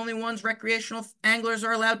fish are the only ones recreational anglers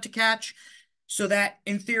are allowed to catch. So that,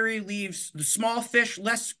 in theory, leaves the small fish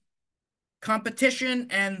less competition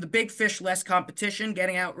and the big fish less competition,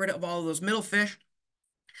 getting rid of all of those middle fish.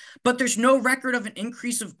 But there's no record of an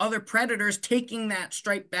increase of other predators taking that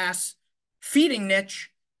striped bass feeding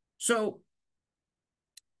niche. So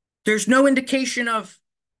there's no indication of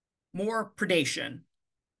more predation.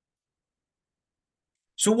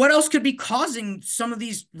 So what else could be causing some of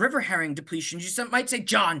these river herring depletions? You might say,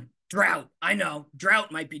 John, drought. I know,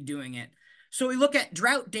 drought might be doing it. So we look at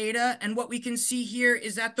drought data, and what we can see here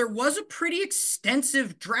is that there was a pretty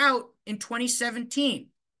extensive drought in 2017.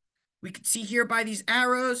 We could see here by these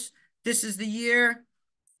arrows, this is the year,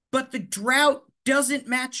 but the drought doesn't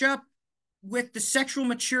match up with the sexual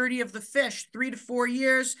maturity of the fish, 3 to 4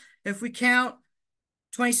 years. If we count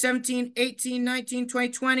 2017, 18, 19,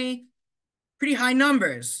 2020, pretty high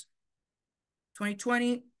numbers.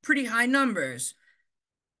 2020, pretty high numbers.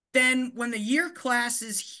 Then when the year class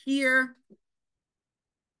is here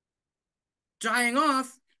dying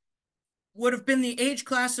off, would have been the age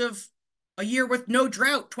class of a year with no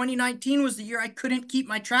drought. 2019 was the year I couldn't keep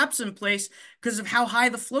my traps in place because of how high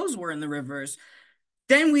the flows were in the rivers.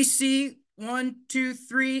 Then we see 1, 2,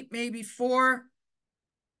 3, maybe 4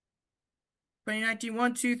 2019,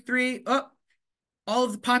 1, 2, 3. Oh, all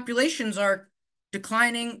of the populations are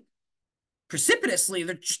declining precipitously.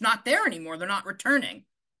 They're just not there anymore. They're not returning.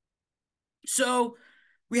 So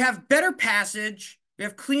we have better passage, we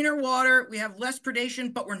have cleaner water, we have less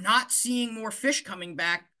predation, but we're not seeing more fish coming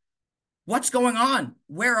back. What's going on?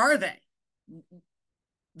 Where are they?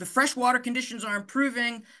 The freshwater conditions are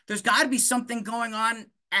improving. There's got to be something going on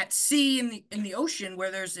at sea in the ocean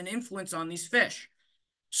where there's an influence on these fish.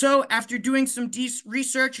 So after doing some deep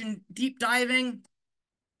research and deep diving,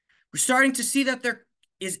 we're starting to see that there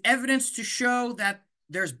is evidence to show that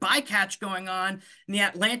there's bycatch going on in the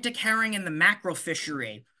Atlantic herring and the mackerel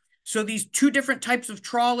fishery. So these two different types of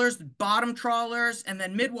trawlers, bottom trawlers and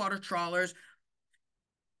then midwater trawlers,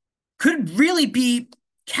 could really be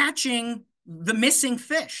catching the missing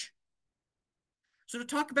fish. So to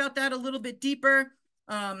talk about that a little bit deeper,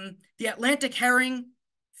 the Atlantic herring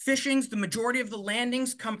fishings, the majority of the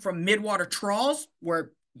landings come from midwater trawls,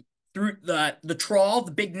 where through the trawl,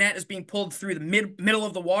 the big net is being pulled through the middle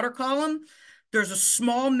of the water column. There's a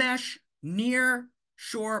small mesh near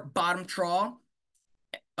shore bottom trawl,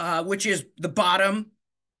 which is the bottom,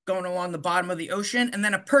 going along the bottom of the ocean, and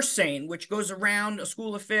then a purse seine, which goes around a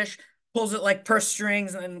school of fish, pulls it like purse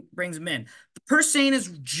strings, and then brings them in. The purse seine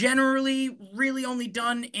is generally really only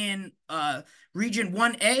done in region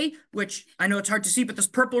 1A, which I know it's hard to see, but this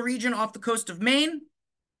purple region off the coast of Maine.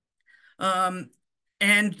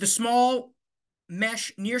 And the small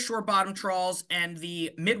mesh nearshore bottom trawls and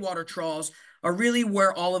the midwater trawls are really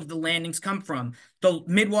where all of the landings come from. The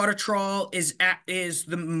midwater trawl is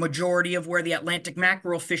the majority of where the Atlantic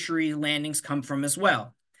mackerel fishery landings come from as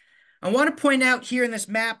well. I want to point out here in this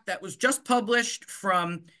map that was just published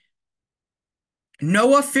from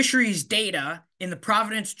NOAA Fisheries data in the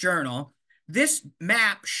Providence Journal. This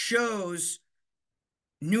map shows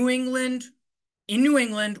New England,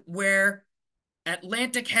 where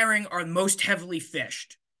Atlantic herring are most heavily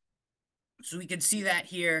fished. So we can see that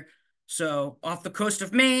here. So off the coast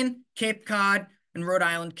of Maine, Cape Cod, and Rhode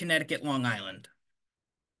Island, Connecticut, Long Island.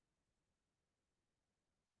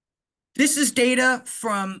 This is data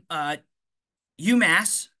from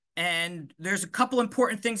UMass, and there's a couple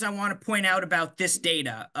important things I want to point out about this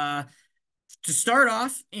data. To start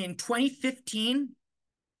off, in 2015,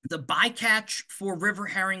 the bycatch for river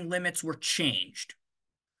herring limits were changed.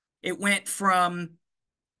 It went from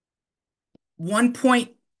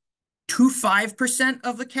 1.25%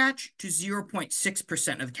 of the catch to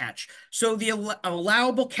 0.6% of the catch. So the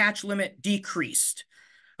allowable catch limit decreased.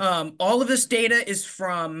 All of this data is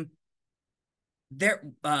from their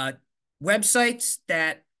websites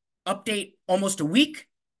that update almost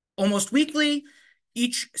weekly.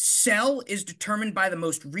 Each cell is determined by the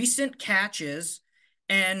most recent catches,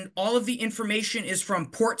 and all of the information is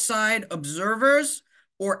from portside observers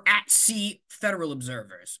or at-sea federal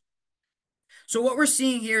observers. So what we're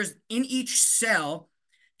seeing here is in each cell,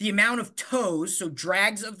 the amount of tows, so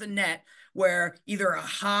drags of the net, where either a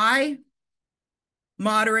high,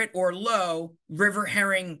 moderate, or low river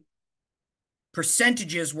herring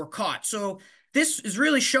percentages were caught. So this is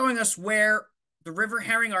really showing us where the river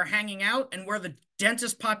herring are hanging out and where the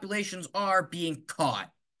densest populations are being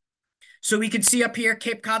caught. So we can see up here,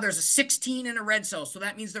 Cape Cod, there's a 16 in a red cell. So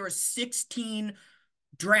that means there were 16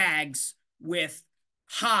 drags with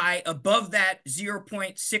high above that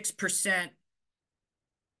 0.6%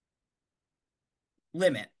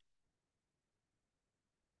 limit.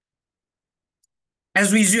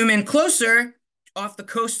 As we zoom in closer, off the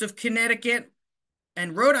coast of Connecticut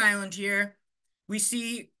and Rhode Island here, we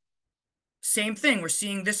see same thing. We're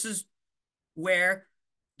seeing this is where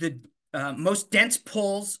the most dense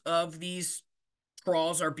pulls of these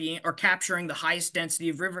trawls are capturing the highest density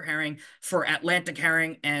of river herring for Atlantic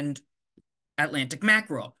herring and Atlantic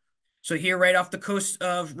mackerel. So here, right off the coast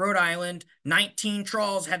of Rhode Island, 19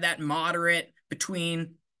 trawls had that moderate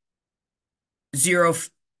between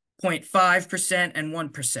 0.5% and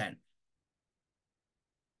 1%.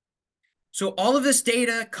 So all of this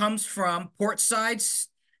data comes from portside state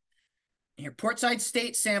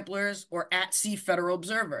samplers or at-sea federal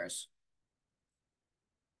observers.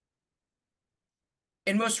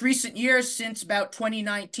 In most recent years, since about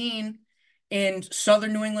 2019, in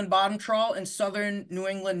southern New England bottom trawl and southern New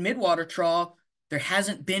England midwater trawl, there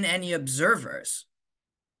hasn't been any observers,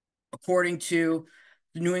 according to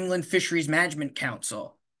the New England Fisheries Management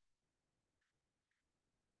Council.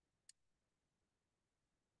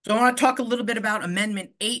 So I want to talk a little bit about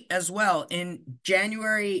Amendment 8 as well. In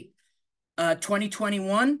January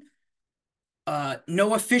 2021,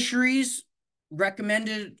 NOAA Fisheries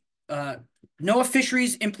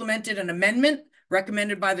implemented an amendment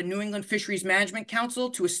recommended by the New England Fisheries Management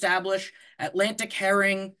Council to establish Atlantic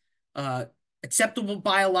herring acceptable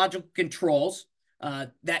biological controls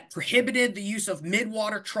that prohibited the use of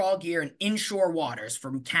midwater trawl gear in inshore waters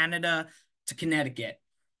from Canada to Connecticut.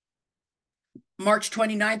 March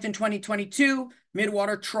 29th in 2022,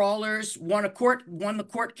 midwater trawlers won the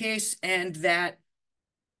court case, and that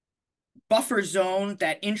buffer zone,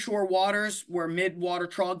 that inshore waters where midwater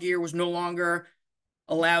trawl gear was no longer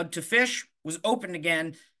allowed to fish, was open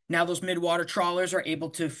again. Now those midwater trawlers are able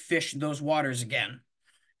to fish those waters again.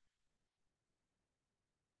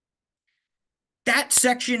 That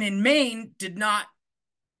section in Maine did not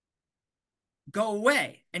go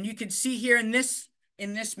away. And you can see here in this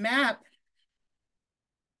map,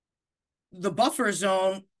 the buffer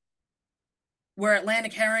zone where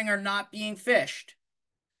Atlantic herring are not being fished.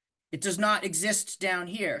 It does not exist down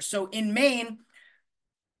here. So in Maine,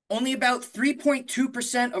 only about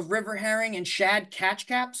 3.2% of river herring and shad catch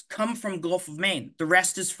caps come from Gulf of Maine. The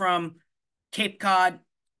rest is from Cape Cod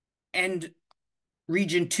and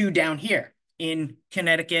Region 2 down here in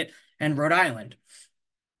Connecticut and Rhode Island.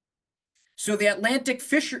 So the Atlantic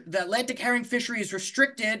herring fishery is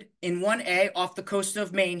restricted in 1A off the coast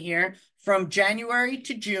of Maine here from January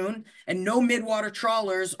to June, and no midwater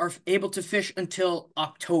trawlers are able to fish until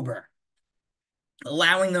October,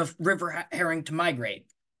 allowing the river herring to migrate.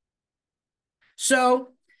 So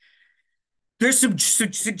there's some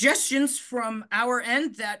suggestions from our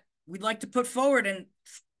end that we'd like to put forward, and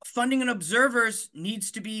funding and observers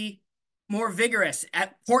needs to be more vigorous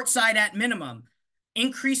at portside at minimum.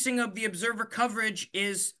 Increasing of the observer coverage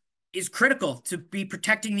is critical to be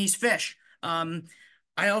protecting these fish.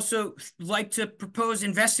 I also like to propose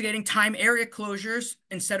investigating time area closures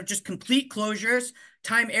instead of just complete closures,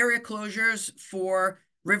 time area closures for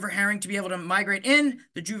river herring to be able to migrate in,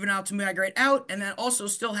 the juvenile to migrate out, and then also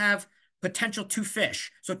still have potential to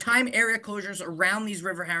fish. So time area closures around these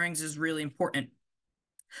river herrings is really important.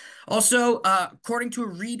 Also, according to a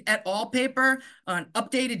Reed et al. Paper, an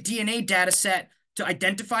updated DNA data set to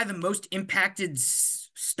identify the most impacted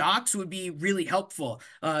stocks would be really helpful.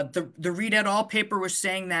 The Reed et al. Paper was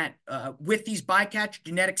saying that with these bycatch,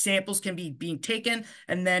 genetic samples can be being taken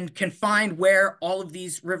and then can find where all of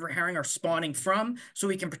these river herring are spawning from, so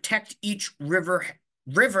we can protect each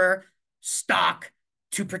river stock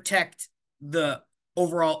to protect the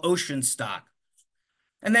overall ocean stock.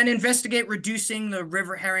 And then investigate reducing the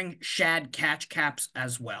river herring shad catch caps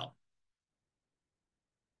as well.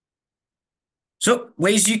 So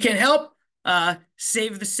ways you can help.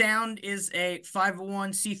 Save the Sound is a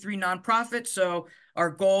 501c3 nonprofit. So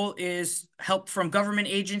our goal is help from government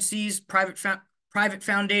agencies, private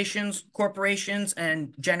foundations, corporations,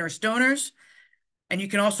 and generous donors. And you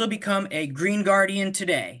can also become a Green Guardian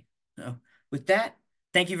today. So with that,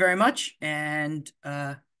 thank you very much, and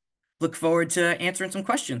look forward to answering some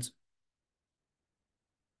questions.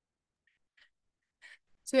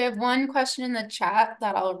 So we have one question in the chat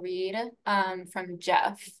that I'll read from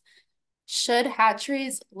Jeff. Should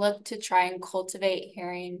hatcheries look to try and cultivate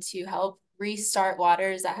herring to help restart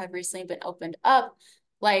waters that have recently been opened up,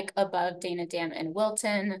 like above Dana Dam in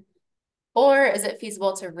Wilton? Or is it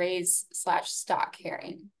feasible to raise/stock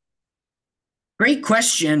herring? Great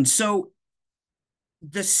question. So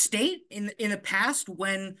the state in the past,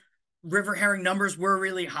 when river herring numbers were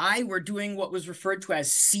really high, were doing what was referred to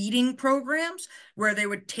as seeding programs, where they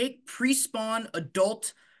would take pre-spawn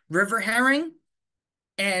adult river herring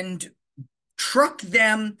and truck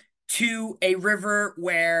them to a river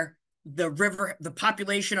where the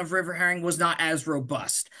population of river herring was not as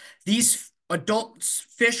robust. These adult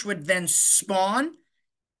fish would then spawn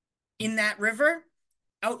in that river,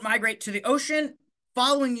 out migrate to the ocean,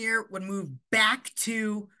 following year would move back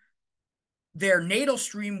to their natal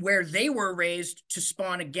stream where they were raised to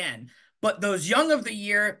spawn again. But those young of the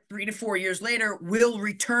year, 3 to 4 years later, will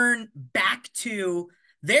return back to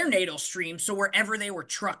their natal stream, so wherever they were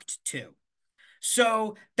trucked to.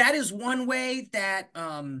 So that is one way that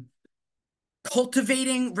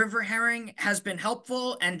cultivating river herring has been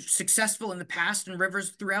helpful and successful in the past in rivers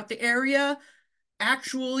throughout the area.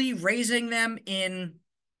 Actually raising them in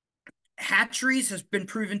hatcheries has been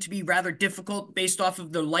proven to be rather difficult based off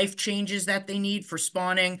of the life changes that they need for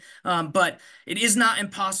spawning, but it is not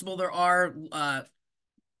impossible. There are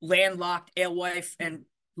landlocked alewife and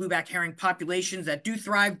blueback herring populations that do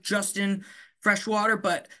thrive just in freshwater,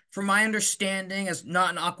 but from my understanding as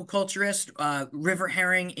not an aquaculturist, river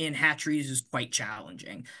herring in hatcheries is quite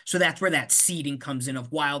challenging. So that's where that seeding comes in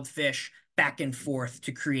of wild fish back and forth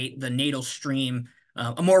to create the natal stream,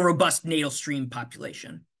 a more robust natal stream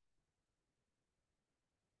population.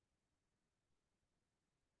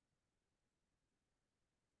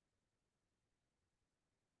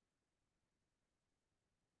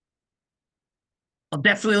 I'll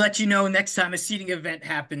definitely let you know next time a seating event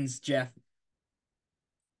happens, Jeff.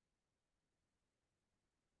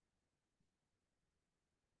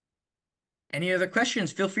 Any other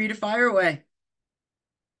questions? Feel free to fire away.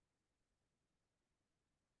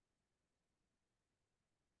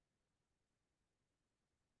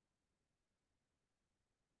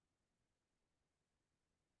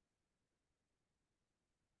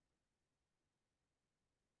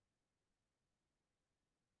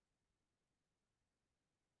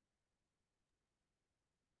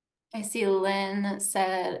 I see Lynn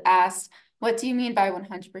asked, what do you mean by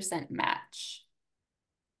 100% match?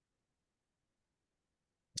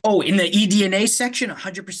 Oh, in the eDNA section,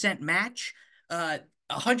 100% match.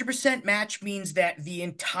 100% match means that the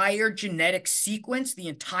entire genetic sequence, the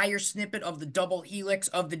entire snippet of the double helix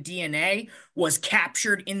of the DNA was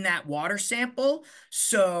captured in that water sample.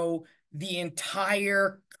 So the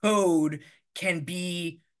entire code can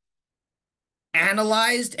be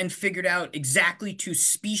analyzed and figured out exactly to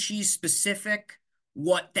species specific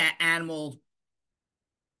what that animal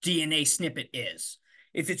DNA snippet is.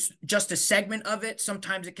 If it's just a segment of it,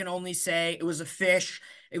 sometimes it can only say it was a fish,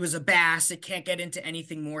 it was a bass. It can't get into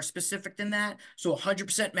anything more specific than that. So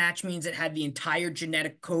 100% match means it had the entire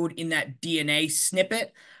genetic code in that DNA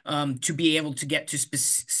snippet to be able to get to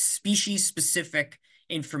species specific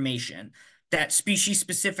information. That species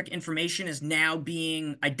specific information is now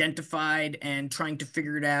being identified and trying to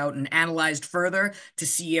figure it out and analyzed further to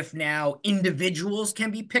see if now individuals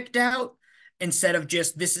can be picked out instead of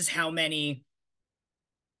just this is how many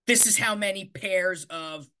pairs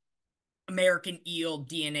of American eel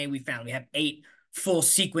DNA we found. We have 8 full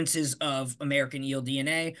sequences of American eel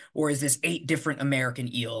DNA, or is this 8 different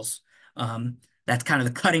American eels? That's kind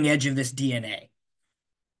of the cutting edge of this DNA.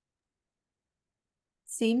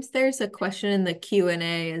 Seems there's a question in the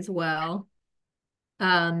Q&A as well.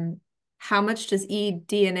 How much does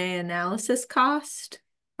eDNA analysis cost?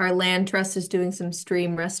 Our land trust is doing some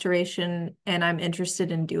stream restoration, and I'm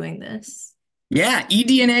interested in doing this. Yeah,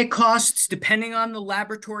 eDNA costs, depending on the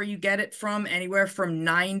laboratory you get it from, anywhere from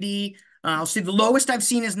 90. I'll see the lowest I've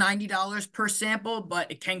seen is $90 per sample,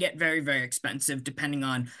 but it can get very, very expensive depending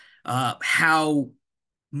on how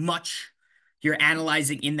much you're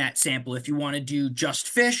analyzing in that sample. If you want to do just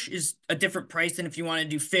fish is a different price than if you want to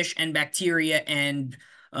do fish and bacteria and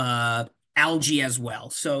algae as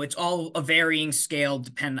well. So it's all a varying scale,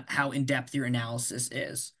 depending how in-depth your analysis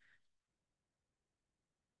is.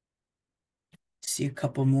 See a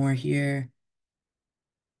couple more here.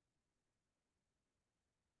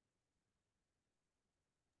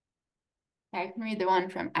 I can read the one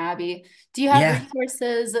from Abby. Do you have Yeah.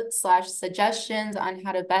 resources / suggestions on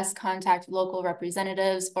how to best contact local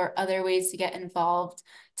representatives or other ways to get involved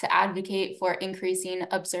to advocate for increasing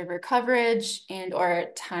observer coverage and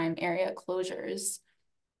or time area closures?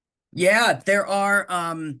 Yeah, there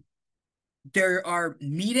are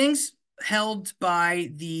meetings held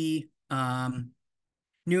by the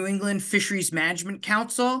New England Fisheries Management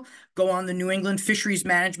Council. Go on the New England Fisheries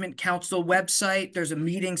Management Council website. There's a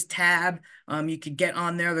meetings tab. You could get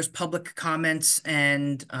on there. There's public comments,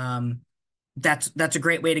 and that's a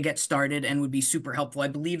great way to get started and would be super helpful. I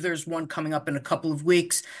believe there's one coming up in a couple of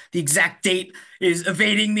weeks. The exact date is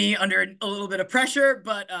evading me under a little bit of pressure,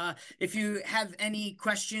 but if you have any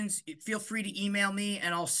questions, feel free to email me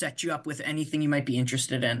and I'll set you up with anything you might be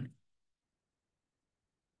interested in.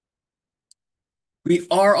 We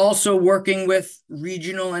are also working with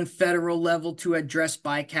regional and federal level to address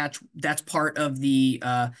bycatch. That's part of the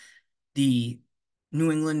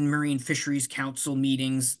New England Marine Fisheries Council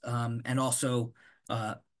meetings, and also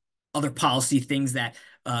other policy things that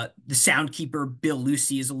the Soundkeeper Bill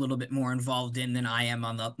Lucy is a little bit more involved in than I am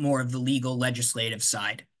on the more of the legal legislative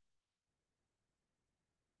side.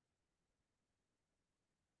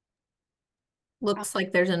 Looks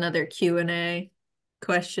like there's another Q&A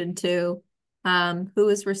question too. Who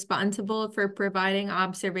is responsible for providing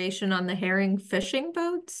observation on the herring fishing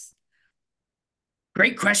boats?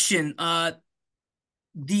 Great question.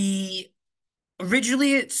 The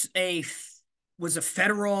originally was a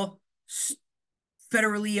federally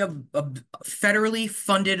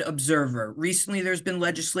funded observer. Recently, there's been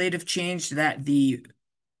legislative change that the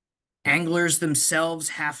anglers themselves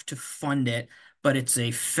have to fund it, but it's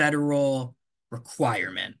a federal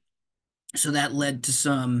requirement. So that led to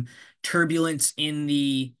some turbulence in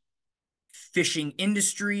the fishing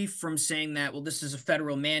industry from saying that, well, this is a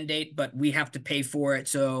federal mandate, but we have to pay for it.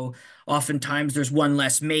 So oftentimes there's one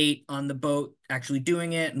less mate on the boat actually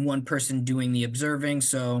doing it and one person doing the observing.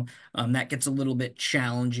 So that gets a little bit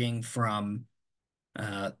challenging from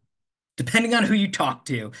depending on who you talk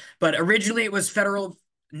to. But originally it was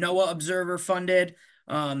NOAA observer funded.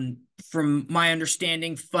 From my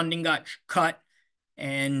understanding, funding got cut,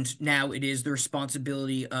 and now it is the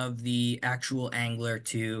responsibility of the actual angler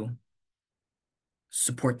to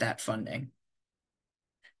support that funding.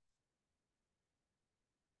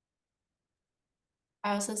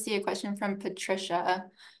 I also see a question from Patricia.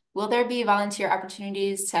 Will there be volunteer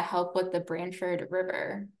opportunities to help with the Branford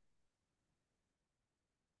River?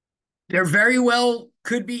 There very well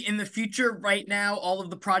could be in the future. Right now, all of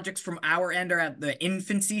the projects from our end are at the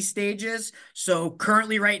infancy stages. So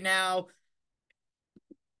currently right now,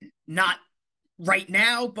 not right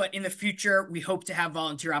now, but in the future, we hope to have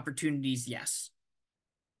volunteer opportunities, yes.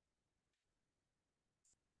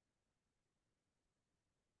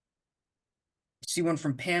 See one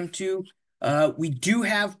from Pam too. We do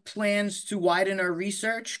have plans to widen our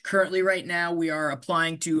research. Currently, right now, we are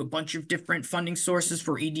applying to a bunch of different funding sources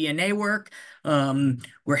for eDNA work.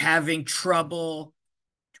 We're having trouble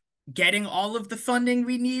getting all of the funding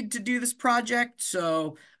we need to do this project.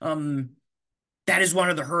 So that is one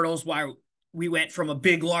of the hurdles why we went from a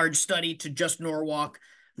big, large study to just Norwalk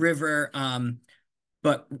River.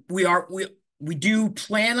 But we do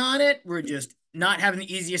plan on it. We're just not having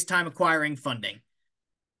the easiest time acquiring funding.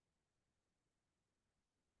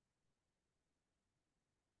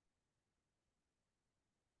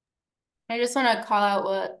 I just want to call out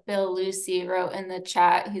what Bill Lucy wrote in the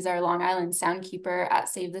chat. He's our Long Island Soundkeeper at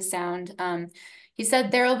Save the Sound. He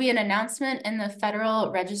said there will be an announcement in the Federal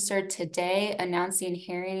Register today announcing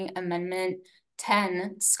Herring Amendment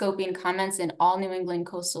 10, scoping comments in all New England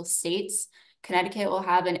coastal states. Connecticut will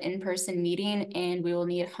have an in-person meeting and we will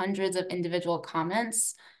need hundreds of individual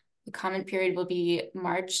comments. The comment period will be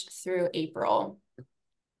March through April.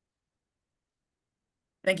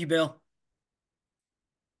 Thank you, Bill.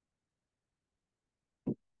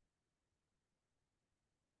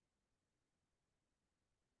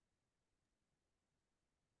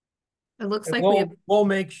 It looks like we have. We'll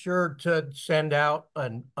make sure to send out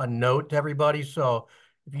a note to everybody. So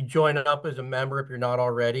if you join up as a member, if you're not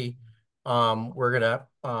already, we're gonna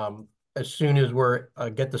as soon as we're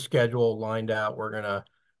get the schedule lined out, we're gonna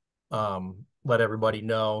let everybody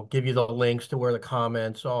know, give you the links to where the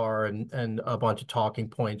comments are and a bunch of talking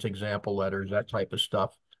points, example letters, that type of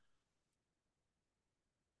stuff.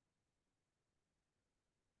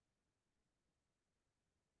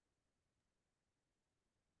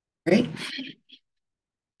 Great.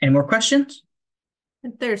 Any more questions?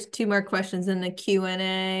 There's two more questions in the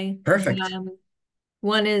Q&A. Perfect.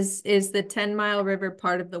 One is the 10 Mile River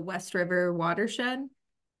part of the West River watershed?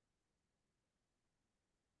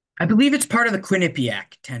 I believe it's part of the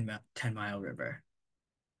Quinnipiac 10 Mile River.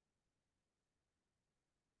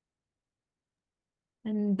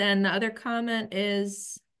 And then the other comment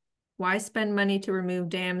is, why spend money to remove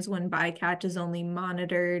dams when bycatch is only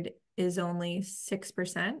monitored is only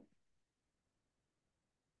 6%?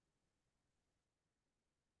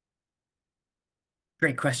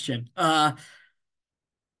 Great question.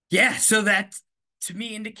 Yeah, so that to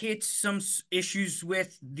me indicates some issues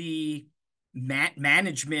with the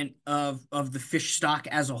management of the fish stock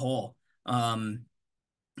as a whole. So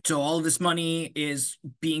all of this money is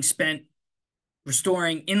being spent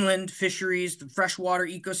restoring inland fisheries, the freshwater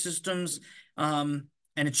ecosystems, and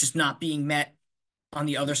it's just not being met on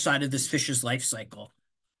the other side of this fish's life cycle.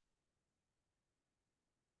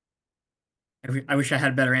 I wish I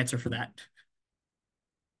had a better answer for that.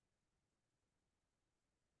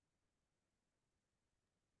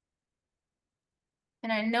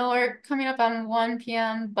 And I know we're coming up on 1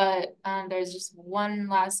 p.m., but there's just one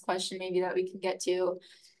last question maybe that we can get to.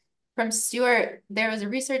 From Stuart, there was a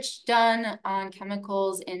research done on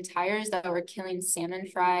chemicals in tires that were killing salmon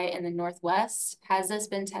fry in the Northwest. Has this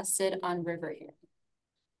been tested on river herring?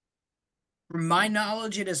 From my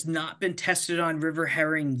knowledge, it has not been tested on river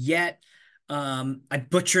herring yet. I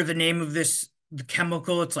butcher the name of the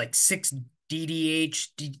chemical. It's like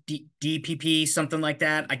 6-DDH, DPP, something like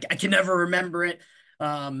that. I can never remember it.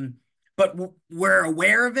 But we're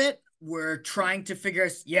aware of it. We're trying to figure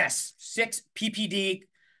out, yes, 6-PPD.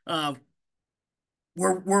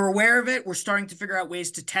 We're aware of it. We're starting to figure out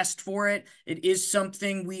ways to test for it. It is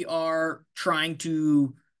something we are trying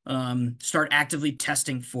to start actively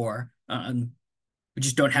testing for. We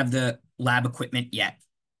just don't have the lab equipment yet.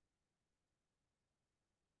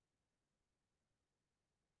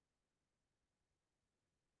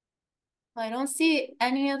 Well, I don't see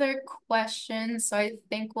any other questions, so I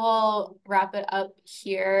think we'll wrap it up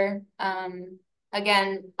here.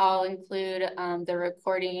 Again, I'll include the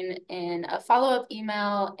recording in a follow-up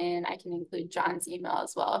email, and I can include John's email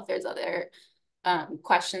as well if there's other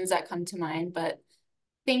questions that come to mind. But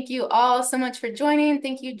Thank you all so much for joining.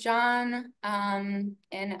 Thank you, Jon. And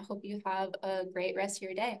I hope you have a great rest of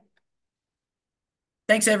your day.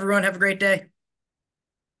 Thanks, everyone. Have a great day.